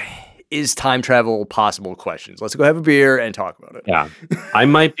 is time travel possible questions. Let's go have a beer and talk about it." Yeah. I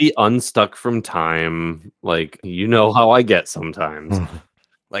might be unstuck from time. Like, you know how I get sometimes.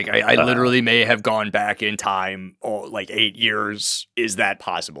 Like, I literally may have gone back in time, 8 years. Is that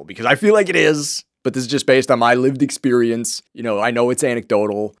possible? Because I feel like it is, but this is just based on my lived experience. I know it's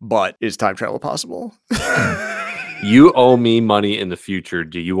anecdotal, but is time travel possible? You owe me money in the future.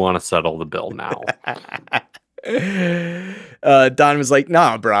 Do you want to settle the bill now? Don was like,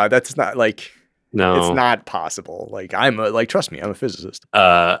 "Nah, bro, that's not no, it's not possible. Trust me, I'm a physicist."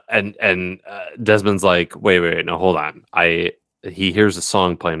 And Desmond's like, wait, no, hold on. He hears a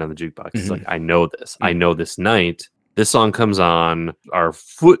song playing on the jukebox. He's like, I know this. I know this night. This song comes on. Our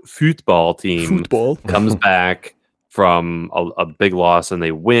football team comes back from a big loss and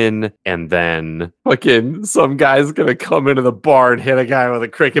they win, and then fucking some guy's gonna come into the bar and hit a guy with a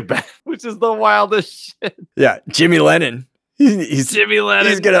cricket bat, which is the wildest shit. Yeah, Jimmy Lennon. He's Jimmy Lennon.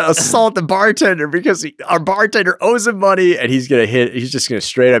 He's gonna assault the bartender because our bartender owes him money, and he's just gonna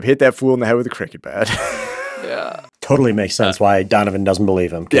straight up hit that fool in the head with a cricket bat. Yeah, totally makes sense why Donovan doesn't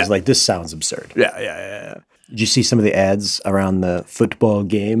believe him, because this sounds absurd. Yeah. Did you see some of the ads around the football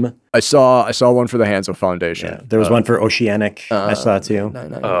game? I saw one for the Hansel Foundation. Yeah, there was one for Oceanic. I saw it too.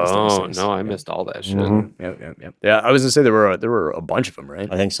 No, I missed all that shit. Mm-hmm. Yeah. I was gonna say there were a bunch of them, right?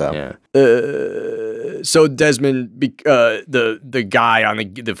 I think so. Yeah. So Desmond, the guy on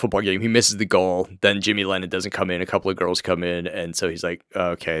the football game, he misses the goal. Then Jimmy Lennon doesn't come in. A couple of girls come in, and so he's like,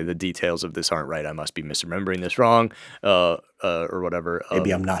 "Okay, the details of this aren't right. I must be misremembering this wrong, or whatever.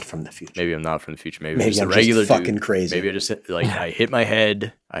 Maybe I'm not from the future. Maybe I'm not from the future. Maybe I'm just a regular fucking dude. crazy. Maybe I just I hit my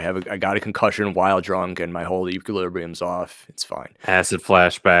head. I got a concussion while drunk, and my whole equilibrium's off. It's fine. Acid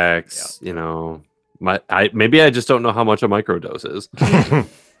flashbacks. Yeah. Maybe I just don't know how much a microdose is.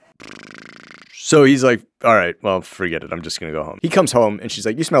 So he's like, "All right, well, forget it. I'm just gonna go home." He comes home, and she's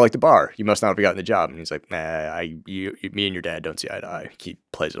like, "You smell like the bar. You must not have gotten the job." And he's like, "Nah, me and your dad don't see eye to eye." He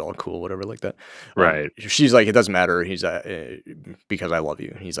plays it all cool, whatever, like that. Right. She's like, "It doesn't matter." He's because I love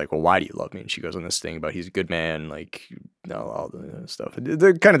you. And he's like, "Well, why do you love me?" And she goes on this thing about he's a good man, all the stuff.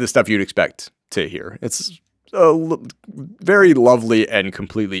 They're kind of the stuff you'd expect to hear. It's a very lovely and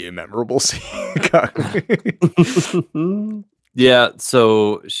completely immemorable scene. Yeah,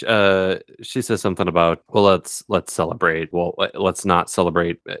 so she says something about, well, let's celebrate. Well, let's not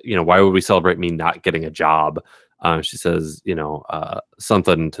celebrate. Why would we celebrate me not getting a job? She says,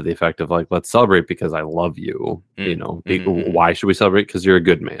 something to the effect of let's celebrate because I love you. Why should we celebrate? Because you're a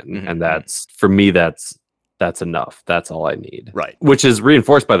good man, and that's for me. That's that's enough. That's all I need. Right. Which is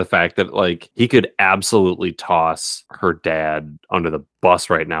reinforced by the fact that like he could absolutely toss her dad under the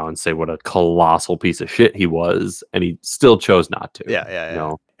bus right now and say what a colossal piece of shit he was, and he still chose not to. Yeah. You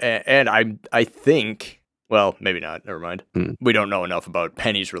know? And I think, well, maybe not. Never mind. We don't know enough about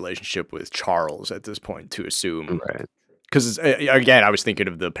Penny's relationship with Charles at this point to assume. Right. Because again, I was thinking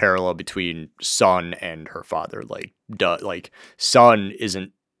of the parallel between Son and her father. Like Son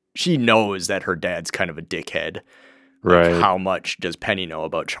isn't. She knows that her dad's kind of a dickhead. Like, Right. how much does Penny know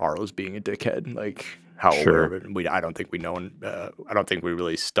about Charles being a dickhead? Like how aware of it? I don't think we know. I don't think we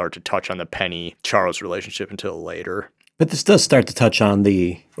really start to touch on the Penny Charles relationship until later. But this does start to touch on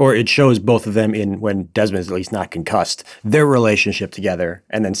or it shows both of them in when Desmond's at least not concussed, their relationship together,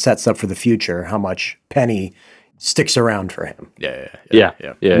 and then sets up for the future how much Penny sticks around for him. Yeah.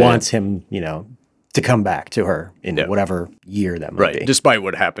 Wants him, to come back to her in whatever year that might be. Despite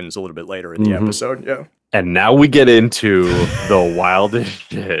what happens a little bit later in the episode. Yeah. And now we get into the wildest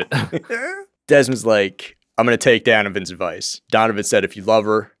shit. Desmond's like, I'm going to take Donovan's advice. Donovan said, if you love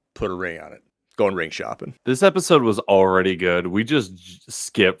her, put a ring on it. Going ring shopping. This episode was already good. We just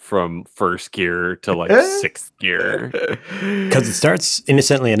skipped from first gear to like sixth gear. Because it starts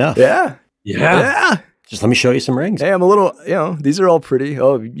innocently enough. Yeah. Just let me show you some rings. Hey, I'm a little, these are all pretty.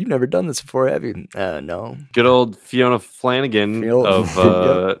 Oh, you've never done this before, have you? No. Good old Fiona Flanagan of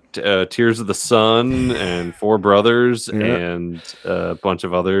Tears of the Sun and Four Brothers and a bunch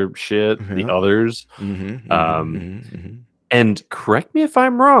of other shit. The Others. And correct me if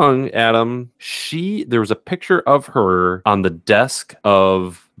I'm wrong, Adam, there was a picture of her on the desk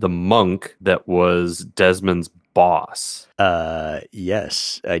of the monk that was Desmond's boss.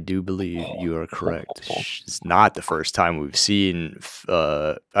 Yes, I do believe you are correct. It's not the first time we've seen.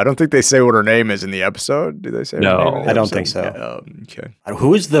 I don't think they say what her name is in the episode. Do they say? No, her name in the I don't episode? think so. Okay.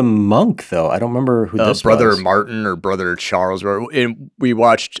 Who is the monk though? I don't remember who this brother was. Martin or brother Charles. And we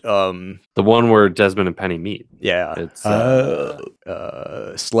watched the one where Desmond and Penny meet. Yeah, It's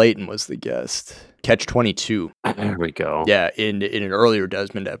Slayton was the guest. Catch 22. There we go. Yeah, in an earlier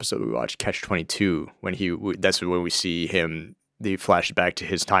Desmond episode, we watched Catch 22 when that's when we see him. The flashback to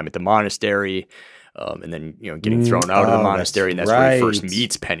his time at the monastery, and then getting thrown out of the monastery, and that's where he first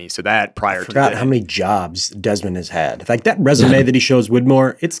meets Penny. So that prior to that, how many jobs Desmond has had. Like that resume that he shows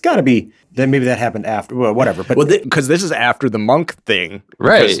Widmore, it's got to be that maybe that happened after. Well, whatever. But because this is after the monk thing,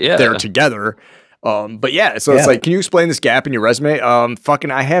 right? Yeah, they're together. But yeah, so it's like, can you explain this gap in your resume?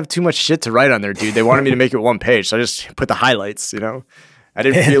 I have too much shit to write on there, dude. They wanted me to make it one page, so I just put the highlights, I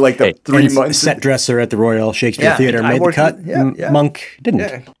didn't feel like the 3 months. Set dresser at the Royal Shakespeare Theater made the cut. Monk didn't.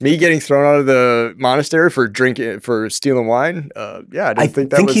 Yeah. Me getting thrown out of the monastery for stealing wine. I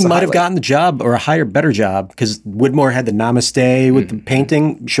think he might have gotten the job or a better job because Widmore had the Namaste with the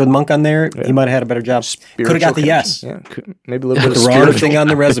painting. Showed Monk on there. Yeah. He might have had a better job. Could have got the yes. Yeah, maybe a little bit of the wrong thing on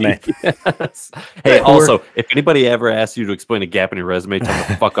the resume. Yes. Hey, also, if anybody ever asks you to explain a gap in your resume, tell them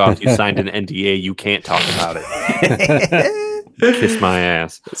to fuck off. You signed an NDA. You can't talk about it. Kiss my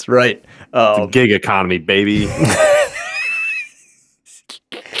ass. That's right. It's a gig economy, baby.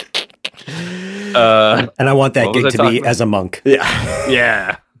 And I want that gig to be as a monk.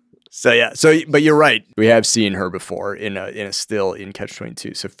 Yeah. But you're right. We have seen her before in a still in Catch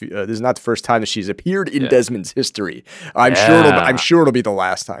 22. So this is not the first time that she's appeared in Desmond's history. I'm sure it'll be the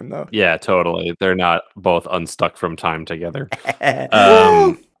last time though. Yeah, totally. They're not both unstuck from time together. I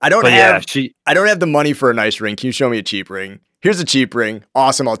don't have the money for a nice ring. Can you show me a cheap ring? Here's a cheap ring.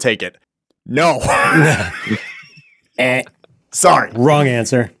 Awesome, I'll take it. No. Sorry. Wrong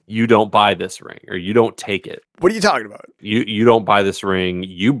answer. You don't buy this ring, or you don't take it. What are you talking about? You don't buy this ring.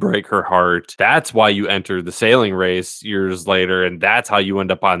 You break her heart. That's why you enter the sailing race years later, and that's how you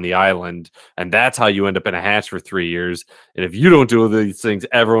end up on the island, and that's how you end up in a hatch for 3 years. And if you don't do these things,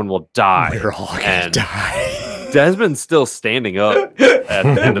 everyone will die. We're all gonna die. Desmond's still standing up at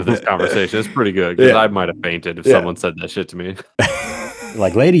the end of this conversation. It's pretty good because I might have fainted if someone said that shit to me.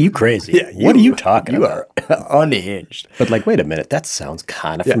 Like, lady, you crazy. Yeah, what are you talking about? You are unhinged. But like, wait a minute. That sounds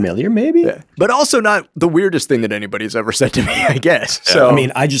kind of familiar, maybe? Yeah. But also not the weirdest thing that anybody's ever said to me, I guess. So I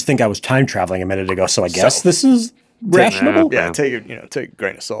mean, I just think I was time traveling a minute ago, so I guess this is rational. Yeah, take a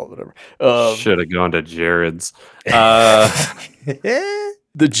grain of salt, whatever. Should have gone to Jared's.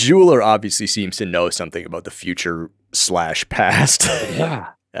 The jeweler obviously seems to know something about the future / past. Yeah.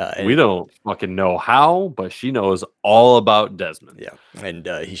 We don't fucking know how, but she knows all about Desmond. Yeah, and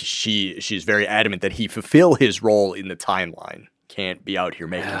she's very adamant that he fulfill his role in the timeline. Can't be out here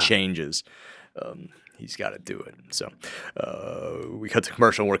making changes. He's got to do it. So we cut to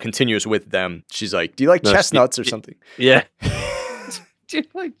commercial. And we're continuous with them. She's like, "Do you like chestnuts or something?" Yeah. Do you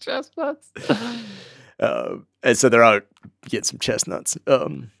like chestnuts? And so they're out getting some chestnuts.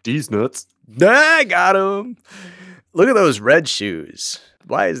 These nuts. I got him. Look at those red shoes.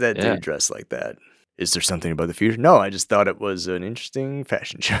 Why is that dude dressed like that? Is there something about the future? No, I just thought it was an interesting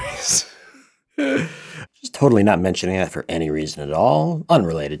fashion choice. Just totally not mentioning that for any reason at all.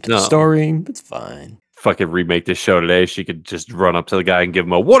 Unrelated to the story. It's fine. Fucking remake this show today. She could just run up to the guy and give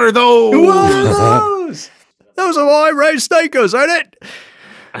him a, what are those? What are those? Those are my red Stakos, aren't it?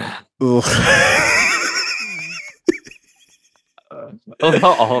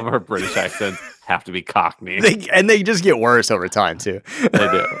 All of our British accents have to be Cockney. They just get worse over time, too.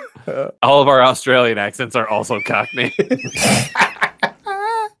 They do. All of our Australian accents are also Cockney.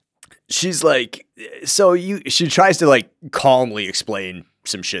 She's like, she tries to like calmly explain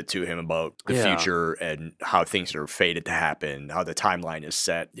some shit to him about the future and how things are fated to happen, how the timeline is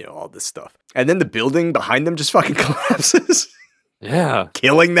set, all this stuff. And then the building behind them just fucking collapses. Yeah.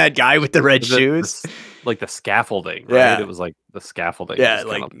 Killing that guy with the red shoes. Like the scaffolding, right? Yeah. It was like the scaffolding. Yeah,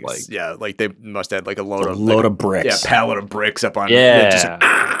 like they must have like a load of bricks. Yeah, pallet of bricks up on.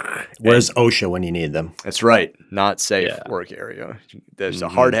 Where's OSHA when you need them? That's right. Not safe work area. There's a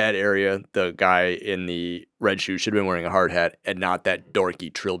hard hat area. The guy in the red shoes should have been wearing a hard hat and not that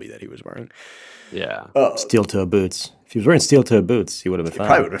dorky trilby that he was wearing. Yeah. Steel-toe boots. If he was wearing steel-toe boots, he would have been fine.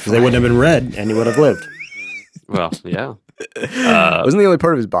 Probably would have been fine. They wouldn't have been red, and he would have lived. Well, yeah. Wasn't the only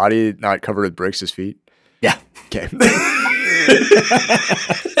part of his body not covered with bricks his feet? Yeah. Okay.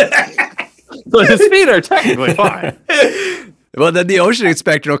 So his feet are technically fine. Well, then the ocean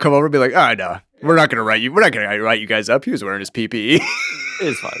inspector will come over and be like, "Oh no, we're not gonna write you guys up. He was wearing his PPE.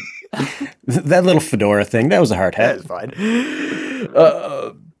 It's fine." That little fedora thing, that was a hard hat. That's fine.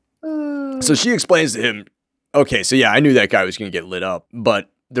 So she explains to him, okay, so yeah, I knew that guy was gonna get lit up,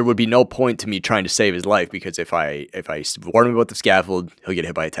 but there would be no point to me trying to save his life because if I warn him about the scaffold, he'll get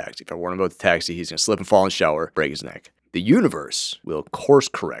hit by a taxi. If I warn him about the taxi, he's going to slip and fall in the shower, break his neck. The universe will course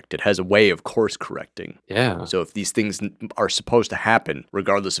correct. It has a way of course correcting. Yeah. So if these things are supposed to happen,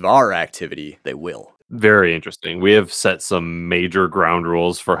 regardless of our activity, they will. Very interesting. We have set some major ground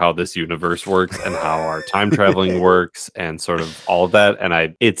rules for how this universe works and how our time traveling works and sort of all of that.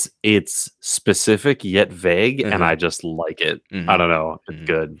 And it's specific yet vague, and I just like it. I don't know. It's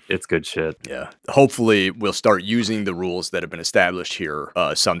good. It's good shit. Yeah. Hopefully we'll start using the rules that have been established here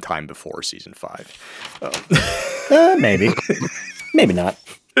sometime before season 5. Maybe. Maybe not.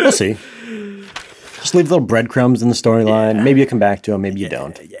 We'll see. Just leave little breadcrumbs in the storyline. Yeah. Maybe you come back to them. Maybe you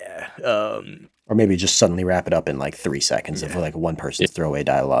don't. Yeah. Or maybe just suddenly wrap it up in like 3 seconds of like one person's throwaway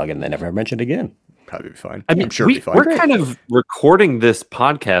dialogue and then never mentioned again. Probably be fine. I mean, I'm sure it'll be fine. We're kind of recording this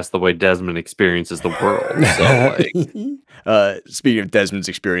podcast the way Desmond experiences the world. So, speaking of Desmond's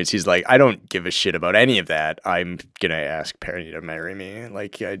experience, he's like, I don't give a shit about any of that. I'm gonna ask Penny to marry me.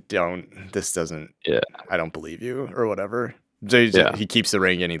 Like, I don't believe you or whatever. So he keeps the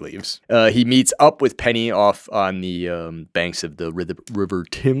ring and he leaves. He meets up with Penny off on the banks of the River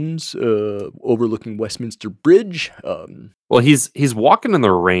Thames, overlooking Westminster Bridge. Well, he's walking in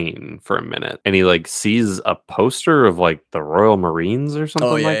the rain for a minute, and he like sees a poster of like the Royal Marines or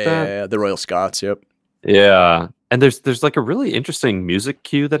something like that. Yeah, the Royal Scots. Yep. Yeah, and there's like a really interesting music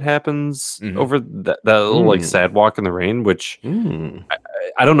cue that happens over that little like sad walk in the rain, which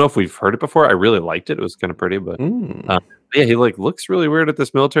I don't know if we've heard it before. I really liked it. It was kind of pretty, but yeah, he like looks really weird at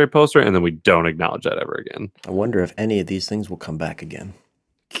this military poster, and then we don't acknowledge that ever again. I wonder if any of these things will come back again.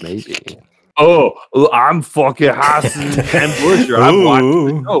 Maybe. Oh, I'm fucking Haas and Busher. I've watched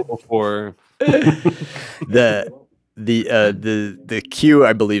the show before. The cue,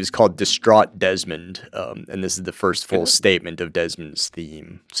 I believe, is called Distraught Desmond, and this is the first full statement of Desmond's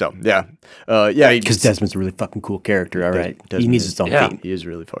theme. So, yeah. Because Desmond's a really fucking cool character, all right? He needs his own theme. He is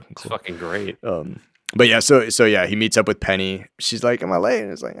really fucking cool. It's fucking great. But yeah, so yeah, he meets up with Penny. She's like, am I late?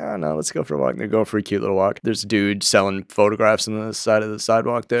 And it's like, oh no, let's go for a walk. They're going for a cute little walk. There's a dude selling photographs on the side of the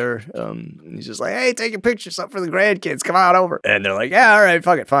sidewalk there. And he's just like, hey, take a picture, something for the grandkids. Come on over. And they're like, yeah, all right,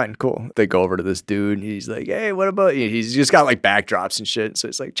 fuck it, fine, cool. They go over to this dude. And he's like, hey, what about you? He's just got like backdrops and shit. So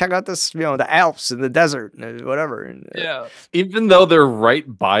it's like, check out this, the Alps and the desert and whatever. And, yeah. Even though they're right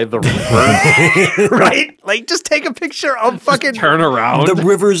by the river. Right? Like, just take a picture of fucking... Turn around. The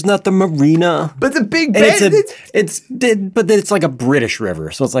river's not the marina. But the Big Ben... But it's like a British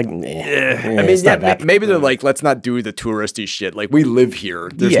river, so it's like, I mean, maybe they're like, let's not do the touristy shit. Like, we live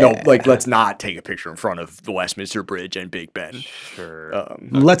here. There's no let's not take a picture in front of the Westminster Bridge and Big Ben. Sure.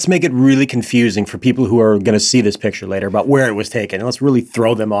 Let's make it really confusing for people who are going to see this picture later about where it was taken, and let's really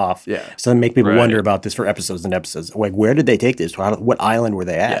throw them off. Yeah. So make people wonder about this for episodes and episodes. Like, where did they take this? What island were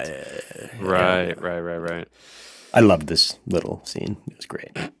they at? Right. I loved this little scene. It was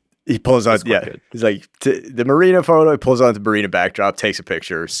great. He pulls out, quite good. he's like, the marina photo, he pulls out the marina backdrop, takes a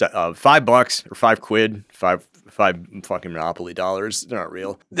picture, $5 or £5, five fucking Monopoly dollars. They're not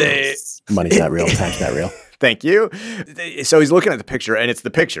real. Money's not real. Time's not real. Thank you. So he's looking at the picture, and it's the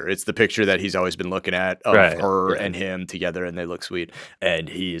picture. It's the picture that he's always been looking at of her and him together, and they look sweet. And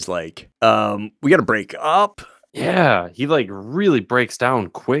he's like, we got to break up. Yeah, he like really breaks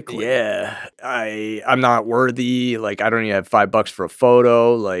down quickly. Yeah, I'm not worthy. Like, I don't even have $5 for a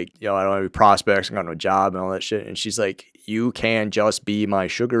photo. Like, I don't have any prospects. I got no job and all that shit. And she's like, you can just be my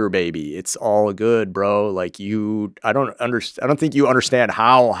sugar baby. It's all good, bro. Like, I don't think you understand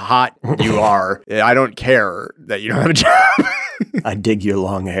how hot you are. I don't care that you don't have a job. I dig your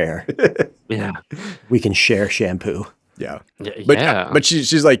long hair. Yeah, we can share shampoo. Yeah. But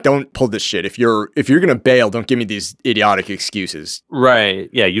she's like, don't pull this shit. If you're gonna bail, don't give me these idiotic excuses. Right.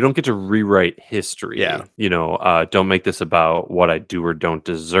 Yeah. You don't get to rewrite history. Yeah. Don't make this about what I do or don't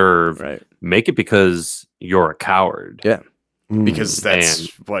deserve. Right. Make it because you're a coward. Yeah. Because that's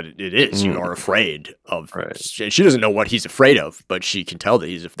what it is. You are afraid of. Right. She doesn't know what he's afraid of, but she can tell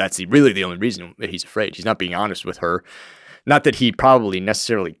that that's really the only reason that he's afraid. He's not being honest with her. Not that he probably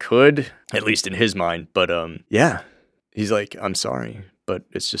necessarily could, at least in his mind. But yeah. He's like, I'm sorry, but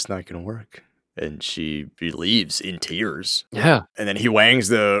it's just not going to work. And she leaves in tears. Yeah. And then he wangs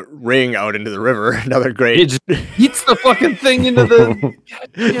the ring out into the river. Another great. He just eats the fucking thing into the.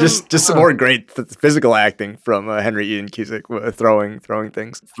 just some more great physical acting from Henry Ian Cusick throwing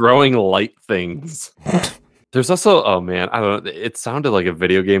things. Throwing light things. There's also, oh man, I don't know. It sounded like a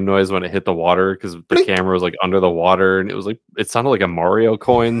video game noise when it hit the water because the camera was like under the water and it sounded like a Mario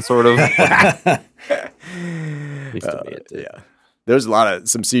coin sort of. Yeah. There's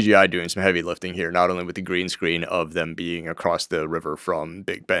some CGI doing some heavy lifting here, not only with the green screen of them being across the river from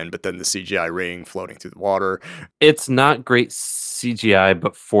Big Ben, but then the CGI ring floating through the water. It's not great CGI,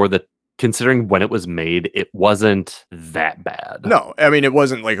 but considering when it was made, it wasn't that bad. No, I mean, it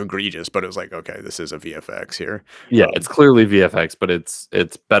wasn't like egregious, but it was like, okay, this is a VFX here. Yeah, it's clearly VFX, but it's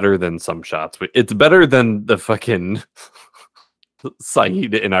better than some shots. It's better than the fucking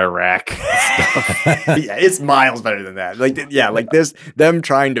Saeed in Iraq stuff. Yeah, it's miles better than that. Like this, them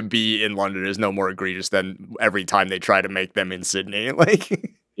trying to be in London is no more egregious than every time they try to make them in Sydney.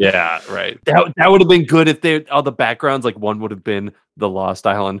 Like, yeah, right. That would have been good if all the backgrounds, like one would have been the Lost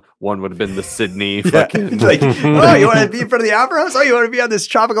Island, one would have been the Sydney. Fucking like, oh, you want to be in front of the Opera House? Oh, you want to be on this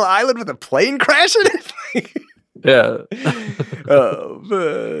tropical island with a plane crashing it? Yeah.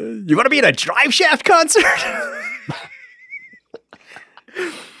 You want to be in a Drive Shaft concert?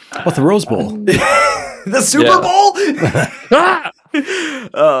 What's the Rose Bowl? The Super Bowl?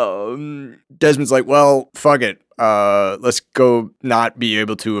 Desmond's like, well, fuck it. Let's go not be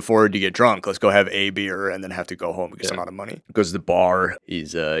able to afford to get drunk. Let's go have a beer and then have to go home because I'm out of money. Goes to the bar. He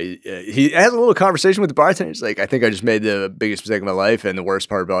has a little conversation with the bartender. He's like, I think I just made the biggest mistake of my life, and the worst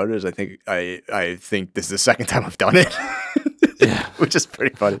part about it is I think this is the second time I've done it. Yeah. Which is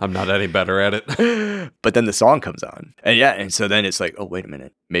pretty funny. I'm not any better at it. But then the song comes on. And so then it's like, oh, wait a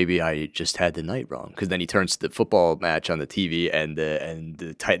minute. Maybe I just had the night wrong. Because then he turns to the football match on the TV and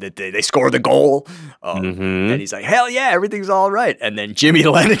they score the goal. And he's like, hell yeah, everything's all right. And then Jimmy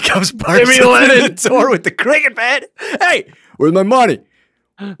Lennon comes barging in the door with the cricket bat. Hey, where's my money?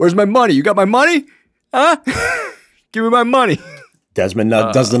 Where's my money? You got my money? Huh? Give me my money. Desmond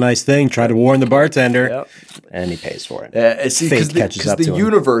does the nice thing, try to warn the bartender, and he pays for it. Fate catches up to him. The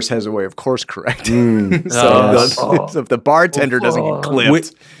universe has a way of course correcting. So if the bartender doesn't get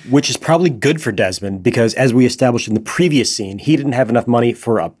clipped. Which is probably good for Desmond, because as we established in the previous scene, he didn't have enough money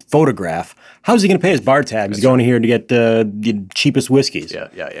for a photograph. How's he going to pay his bar tab? He's going here to get the cheapest whiskeys.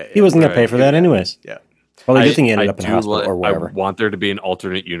 Yeah. He wasn't going to pay for that anyways. Yeah. Well, the good thing he ended up in hospital or whatever. I want there to be an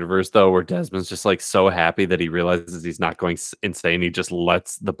alternate universe, though, where Desmond's just like so happy that he realizes he's not going insane. He just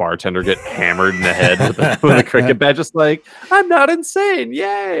lets the bartender get hammered in the head with a cricket bat, just like, I'm not insane.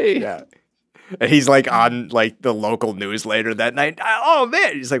 Yay. Yeah. And he's like on like the local news later that night. Oh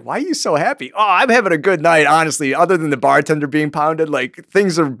man, he's like, why are you so happy? Oh, I'm having a good night, honestly. Other than the bartender being pounded, like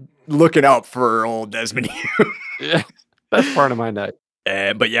things are looking out for old Desmond. Yeah, best part of my night.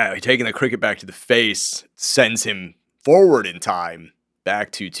 But yeah, taking the cricket back to the face sends him forward in time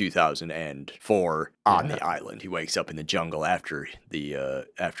back to 2004 on the island. He wakes up in the jungle after he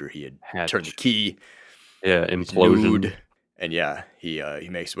had turned the key. Yeah, implosion. And yeah, he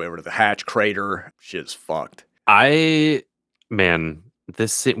makes his way over to the hatch crater. Shit's fucked. This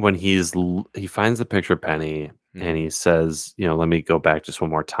scene, when he finds the picture of Penny and he says, let me go back just one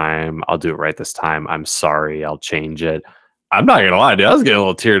more time. I'll do it right this time. I'm sorry. I'll change it. I'm not gonna lie, dude. I was getting a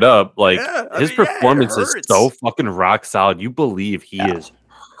little teared up. Like his performance is so fucking rock solid. You believe he is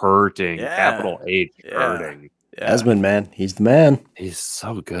hurting. Yeah. Capital H, Yeah. hurting. Yeah. Desmond, man, he's the man. He's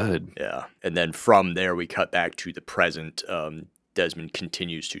so good. Yeah. And then from there, we cut back to the present. Desmond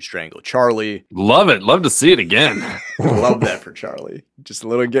continues to strangle Charlie. Love it. Love to see it again. Love that for Charlie. Just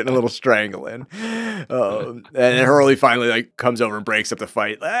getting a little strangle in. And then Hurley finally like comes over and breaks up the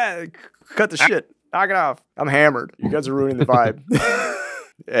fight. Cut the shit. Knock it off. I'm hammered. You guys are ruining the vibe.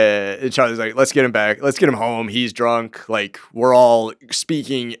 And Charlie's like, let's get him back. Let's get him home. He's drunk. Like, we're all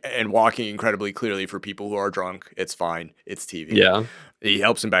speaking and walking incredibly clearly for people who are drunk. It's fine. It's TV. Yeah. He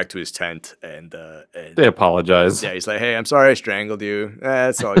helps him back to his tent, and They apologize. yeah, he's like, hey, I'm sorry I strangled you.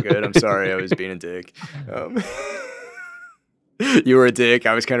 It's all good. I'm sorry I was being a dick. You were a dick.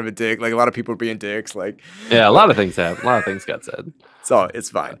 I was kind of a dick. Like, a lot of people were being dicks. Like, Yeah, a lot of things happened. A lot of things got said. so it's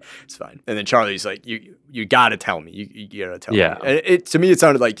fine. It's fine. And then Charlie's like, you gotta tell me. You gotta tell Yeah. me. And it to me, it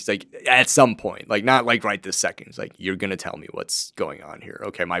sounded like he's like, at some point, like not like right this second. It's like, you're gonna tell me what's going on here.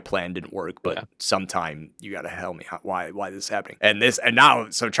 Okay, my plan didn't work, but sometime you gotta tell me why this is happening. And now,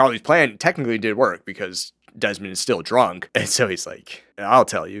 so Charlie's plan technically did work because Desmond is still drunk, and so he's like, I'll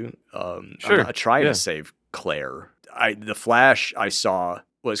tell you. Sure. I'm not trying Yeah. to save Claire. The flash I saw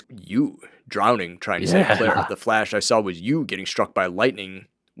was you drowning trying to save Yeah. Claire. The flash I saw was you getting struck by lightning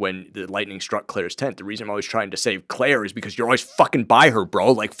when the lightning struck Claire's tent. The reason I'm always trying to save Claire is because you're always fucking by her,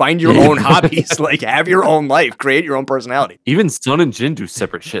 bro. Like, find your own hobbies. Like, have your own life. Create your own personality. Even Sun and Jin do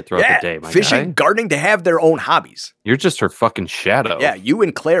separate shit throughout the day, my fishing, guy. gardening, they have their own hobbies. You're just her fucking shadow. Yeah, you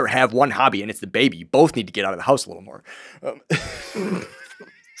and Claire have one hobby, and it's the baby. You both need to get out of the house a little more.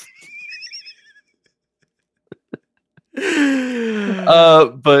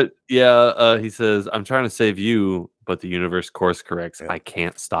 But yeah, he says, I'm trying to save you, but the universe course corrects. I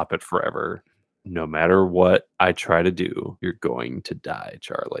can't stop it forever. No matter what I try to do, you're going to die,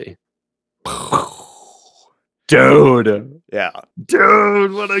 Charlie. Dude. Yeah.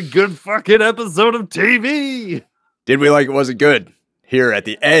 Dude, what a good fucking episode of TV. Did we like it? Was it good? Here at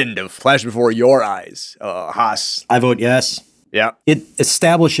the end of Flash Before Your Eyes, Haas. I vote yes. Yeah. It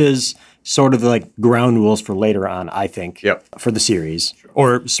establishes sort of the like ground rules for later on, I think, Yep. for the series,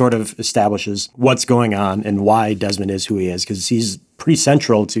 or sort of establishes what's going on and why Desmond is who he is, because he's pretty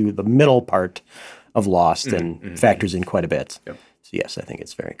central to the middle part of Lost and factors in quite a bit. Yep. So yes, I think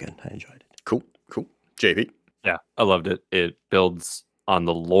it's very good. I enjoyed it. Cool. JP. Yeah, I loved it. It builds on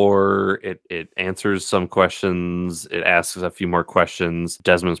the lore. It answers some questions. It asks a few more questions.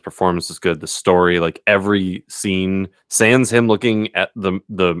 Desmond's performance is good. The story, like every scene, sans him looking at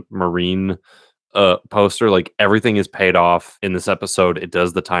the Marine poster, like everything is paid off in this episode. It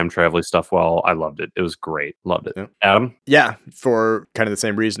does the time traveling stuff well. I loved it. It was great. Loved it. Yeah. Adam? Yeah, for kind of the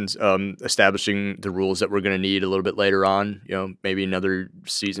same reasons. Establishing the rules that we're going to need a little bit later on. You know, maybe another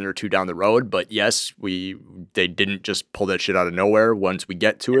season or two down the road. But yes, they didn't just pull that shit out of nowhere. Once we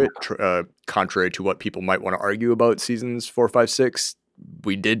get to it, contrary to what people might want to argue about seasons 4, 5, 6.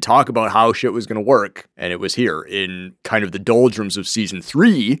 We did talk about how shit was going to work, and it was here in kind of the doldrums of season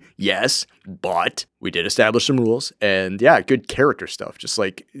 3, yes, but we did establish some rules, and yeah, good character stuff. Just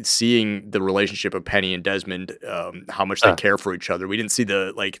like seeing the relationship of Penny and Desmond, how much they care for each other. We didn't see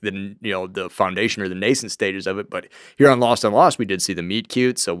the foundation or the nascent stages of it, but here on Lost, we did see the meet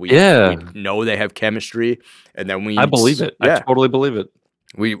cute, so we know they have chemistry, and then I believe it. Yeah. I totally believe it.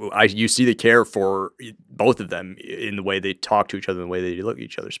 You see the care for both of them in the way they talk to each other, and the way they look at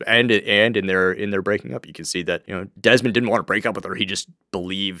each other, and in their breaking up. You can see that Desmond didn't want to break up with her. He just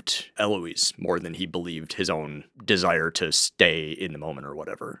believed Eloise more than he believed his own desire to stay in the moment or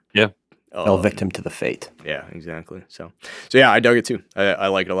whatever. Yeah, fell victim to the fate. Yeah, exactly. So yeah, I dug it too. I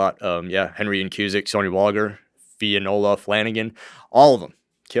like it a lot. Yeah, Henry and Cusick, Sony Walger, Fianola, Flanagan, all of them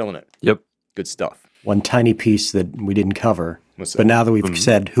killing it. Yep, good stuff. One tiny piece that we didn't cover. What's that? But now that we've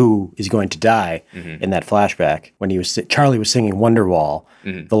said who is going to die in that flashback, when Charlie was singing Wonderwall,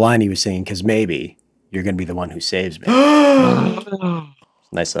 the line he was singing, "'Cause maybe you're going to be the one who saves me."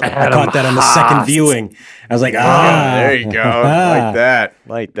 Nice. I caught that on the second viewing. I was like, there you go.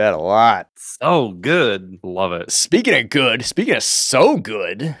 Like that a lot. So good. Love it. Speaking of so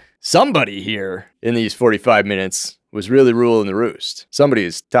good, somebody here in these 45 minutes was really ruling the roost. Somebody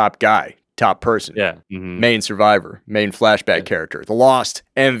is top guy. Top person. Yeah. Mm-hmm. Main survivor. Main flashback character. The Lost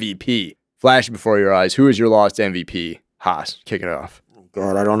MVP. Flash before your eyes. Who is your Lost MVP? Haas, kick it off.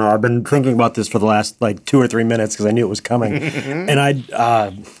 God, I don't know. I've been thinking about this for the last 2 or 3 minutes because I knew it was coming. And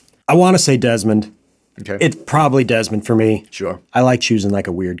I want to say Desmond. Okay. It's probably Desmond for me. Sure. I like choosing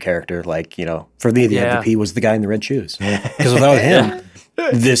a weird character. For me, the MVP was the guy in the red shoes. Because without him,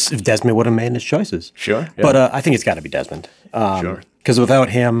 Desmond would have made his choices. Sure. Yeah. But I think it's got to be Desmond. Sure. Because without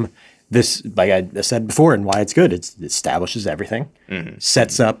him, this, like I said before, and why it's good, it establishes everything,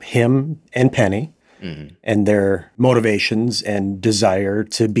 sets up him and Penny and their motivations and desire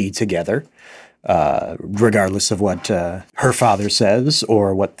to be together, regardless of what her father says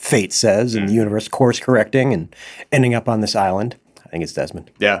or what fate says and the universe course correcting and ending up on this island. I think it's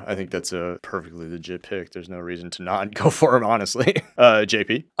Desmond. Yeah, I think that's a perfectly legit pick. There's no reason to not go for him, honestly.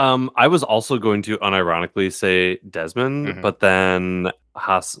 JP? I was also going to unironically say Desmond, but then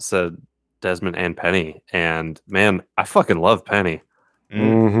Haas said Desmond and Penny. And man, I fucking love Penny.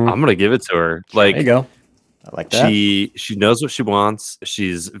 I'm gonna give it to her. Like, There you go. I like that. She knows what she wants.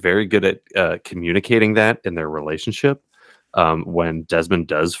 She's very good at communicating that in their relationship. When Desmond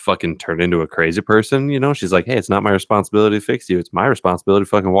does fucking turn into a crazy person, you know, she's like, hey, it's not my responsibility to fix you. It's my responsibility to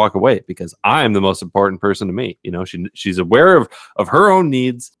fucking walk away because I'm the most important person to me. You know, she's aware of her own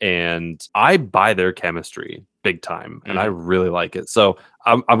needs, and I buy their chemistry big time, and I really like it. So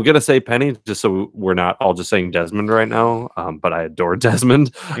I'm going to say Penny, just so we're not all just saying Desmond right now, but I adore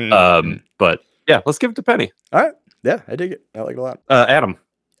Desmond. But yeah, let's give it to Penny. All right. Yeah, I dig it. I like it a lot. Adam.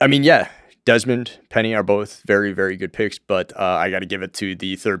 I mean, yeah, Desmond, Penny are both very, very good picks, but I got to give it to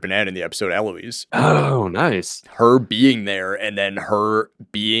the third banana in the episode, Eloise. Oh, nice. Her being there and then her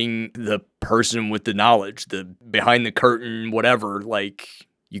being the person with the knowledge, the behind the curtain, whatever, like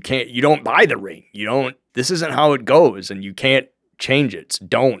you don't buy the ring. This isn't how it goes and you can't change it. So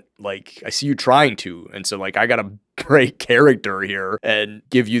don't. Like, I see you trying to. And so, like, I got to break character here and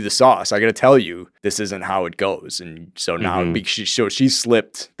give you the sauce. I got to tell you, this isn't how it goes. And so now she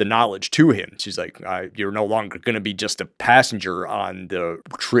slipped the knowledge to him. She's like, you're no longer going to be just a passenger on the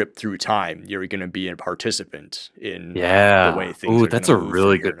trip through time. You're going to be a participant in the way things are. That's a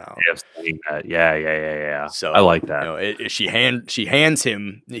really good way of saying that. Yeah. So I like that. You know, she hands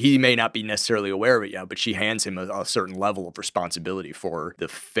him, he may not be necessarily aware of it yet, but she hands him a certain level of responsibility for the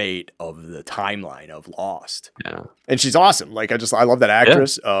fate of the timeline of Lost. Yeah. And she's awesome. Like, I love that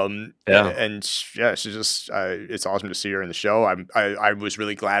actress. And she's just, it's awesome to see her in the show. I was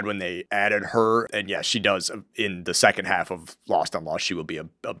really glad when they added her. And yeah, she does in the second half of Lost on Lost. She will be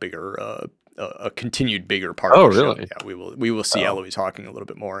a bigger, a continued bigger part. Oh, of the really? Show. Yeah, we will see Eloise Hawking a little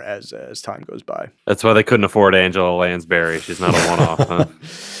bit more as time goes by. That's why they couldn't afford Angela Lansbury. She's not a one-off, huh?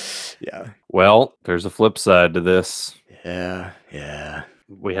 Yeah. Well, there's a flip side to this. Yeah.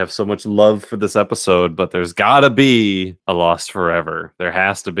 We have so much love for this episode, but there's gotta be a Lost Forever. There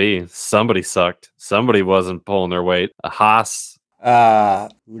has to be. Somebody sucked. Somebody wasn't pulling their weight. A Haas.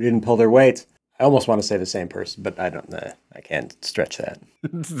 Who didn't pull their weight? I almost want to say the same person, but I don't. I can't stretch that.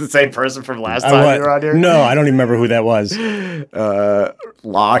 It's the same person from last time you were on here? No, I don't even remember who that was.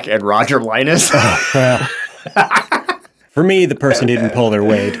 Locke and Roger Linus. For me, the person who didn't pull their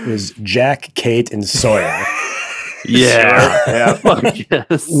weight was Jack, Kate, and Sawyer. Yeah.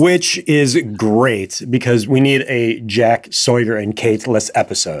 Yes. Which is great because we need a Jack, Sawyer, and Kate-less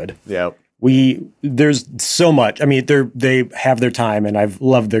episode. Yep. There's so much. I mean, they have their time, and I've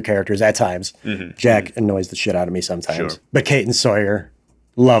loved their characters at times. Jack annoys the shit out of me sometimes. Sure. But Kate and Sawyer,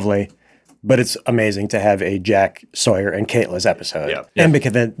 lovely. But it's amazing to have a Jack, Sawyer, and Kate-less episode. Yep. And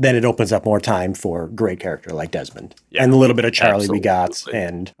because then it opens up more time for a great character like Desmond. Yeah. And a little bit of Charlie we got.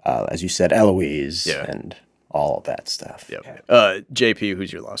 And, as you said, Eloise and all of that stuff. Yep. JP,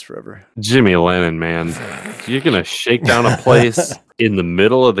 who's your Lost Forever? Jimmy Lennon, man. You're going to shake down a place in the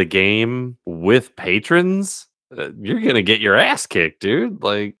middle of the game with patrons? You're going to get your ass kicked, dude.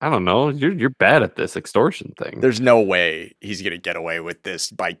 Like, I don't know. You're bad at this extortion thing. There's no way he's going to get away with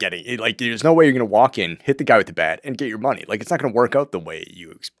this by getting... Like, there's no way you're going to walk in, hit the guy with the bat, and get your money. Like, it's not going to work out the way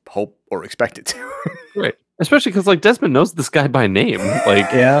you hope or expect it to. Right. Especially because, like, Desmond knows this guy by name. Like,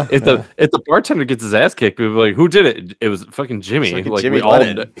 if the bartender gets his ass kicked, we'll be like, who did it? It was fucking Jimmy. Like Jimmy we all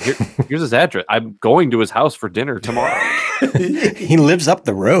here's his address. I'm going to his house for dinner tomorrow. He lives up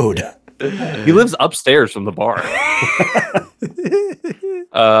the road. He lives upstairs from the bar.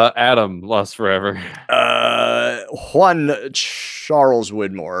 Adam, Lost Forever. Juan Charles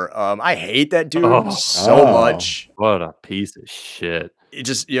Widmore. I hate that dude so much. What a piece of shit. It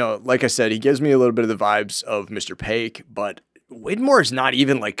just, like I said, he gives me a little bit of the vibes of Mr. Pake, but Widmore is not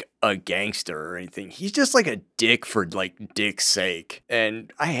even like a gangster or anything. He's just like a dick for like dick's sake.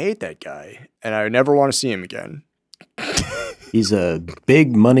 And I hate that guy. And I never want to see him again. He's a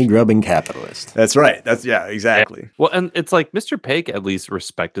big money grubbing capitalist. That's right. Exactly. Well, and it's like Mr. Pake at least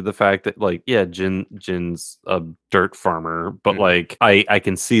respected the fact that, like, yeah, Jin's a dirt farmer, but like I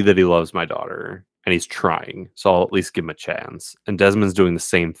can see that he loves my daughter. and he's trying, so I'll at least give him a chance. And Desmond's doing the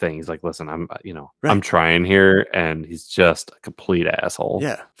same thing. He's like, listen, I'm I'm trying here, and he's just a complete asshole.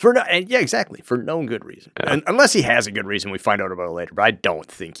 Yeah, exactly, for no good reason. Yeah. Unless he has a good reason, we find out about it later. But I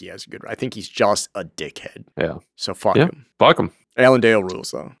don't think he has a good. I think he's just a dickhead. Yeah. So fuck him. Fuck him. Allendale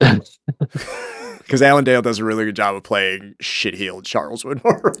rules though. Because Allendale does a really good job of playing shit-heeled Charles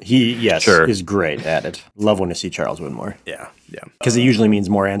Woodmore. He Sure. is great at it. Love when I see Charles Woodmore. Yeah. Because it usually means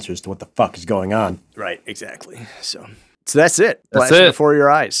more answers to what the fuck is going on. Right, exactly. So that's it. That's Flashing it. before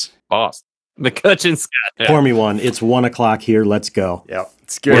your eyes. Boss. McClutchin Scott. Pour me one. It's 1 o'clock here. Let's go. Yep.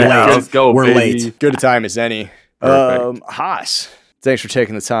 It's good. We're late. Let's go, We're baby. late. Good a time as any. Perfect. Haas, thanks for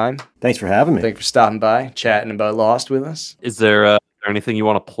taking the time. Thanks for having me. Thanks for stopping by, chatting about Lost with us. Is there anything you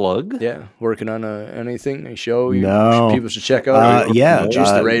want to plug? Yeah, working on anything, a show No. people should check out.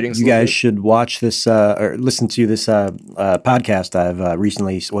 Juice the ratings. You guys should watch this or listen to this podcast I've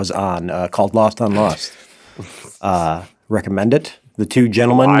recently was on called Lost on Lost. Recommend it. The two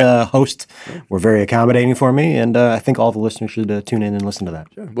gentlemen hosts were very accommodating for me, and I think all the listeners should tune in and listen to that.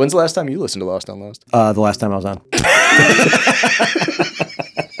 Sure. When's the last time you listened to Lost on Lost? The last time I was on.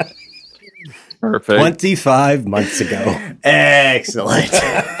 Perfect. 25 months ago. Excellent.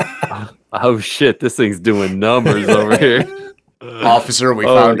 Oh shit, this thing's doing numbers over here. Officer, we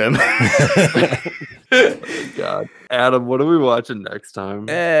found him. God. Adam, what are we watching next time?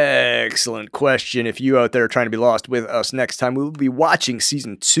 Excellent question. If you out there are trying to be lost with us next time, we will be watching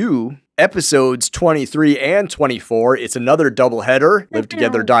season 2, episodes 23 and 24. It's another doubleheader, Live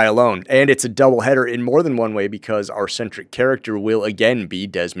Together, Die Alone. And it's a doubleheader in more than one way because our centric character will again be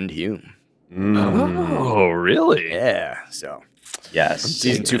Desmond Hume. Oh, really? Yeah, so Yes.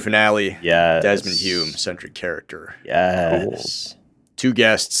 season 2 finale, Yes. Desmond Hume, centric character. Yes. 2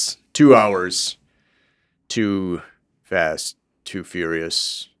 guests, 2 hours, 2 fast, 2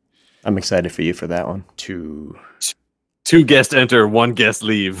 furious, I'm excited for you for that one. 2... 2 guests enter, 1 guest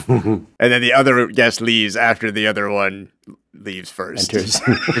leave. And then the other guest leaves after the other one leaves first. Enters.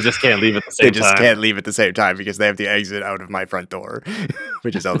 They just can't leave at the same They time. just can't leave at the same time because they have to exit out of my front door,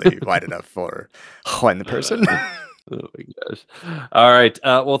 which is only wide enough for one person. Oh my gosh. All right.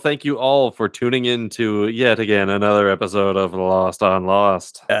 Well, thank you all for tuning in to yet again another episode of Lost on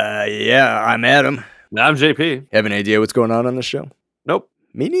Lost. Yeah, I'm Adam. I'm JP. Have an idea what's going on this show? Nope.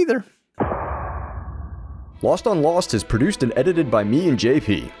 Me neither. Lost on Lost is produced and edited by me and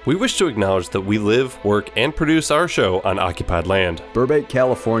JP. We wish to acknowledge that we live, work, and produce our show on occupied land. Burbank,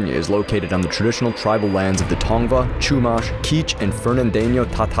 California is located on the traditional tribal lands of the Tongva, Chumash, Kizh, and Fernandino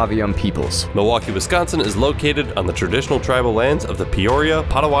Tataviam peoples. Milwaukee, Wisconsin is located on the traditional tribal lands of the Peoria,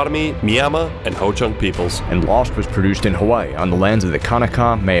 Potawatomi, Miama, and Ho-Chunk peoples. And Lost was produced in Hawaii on the lands of the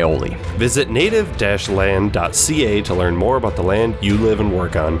Kanaka Maoli. Visit native-land.ca to learn more about the land you live and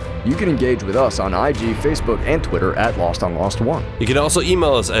work on. You can engage with us on IG, Facebook, and Twitter at Lost on Lost 1. You can also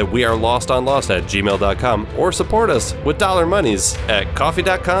email us at wearelostonlost@gmail.com or support us with dollar monies at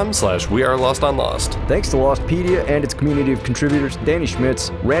coffee.com/wearelostonlost. Thanks to Lostpedia and its community of contributors, Danny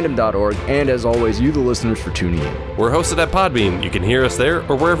Schmitz, random.org, and as always, you the listeners for tuning in. We're hosted at Podbean. You can hear us there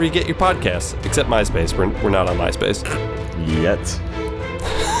or wherever you get your podcasts, except MySpace. We're not on MySpace. Yet.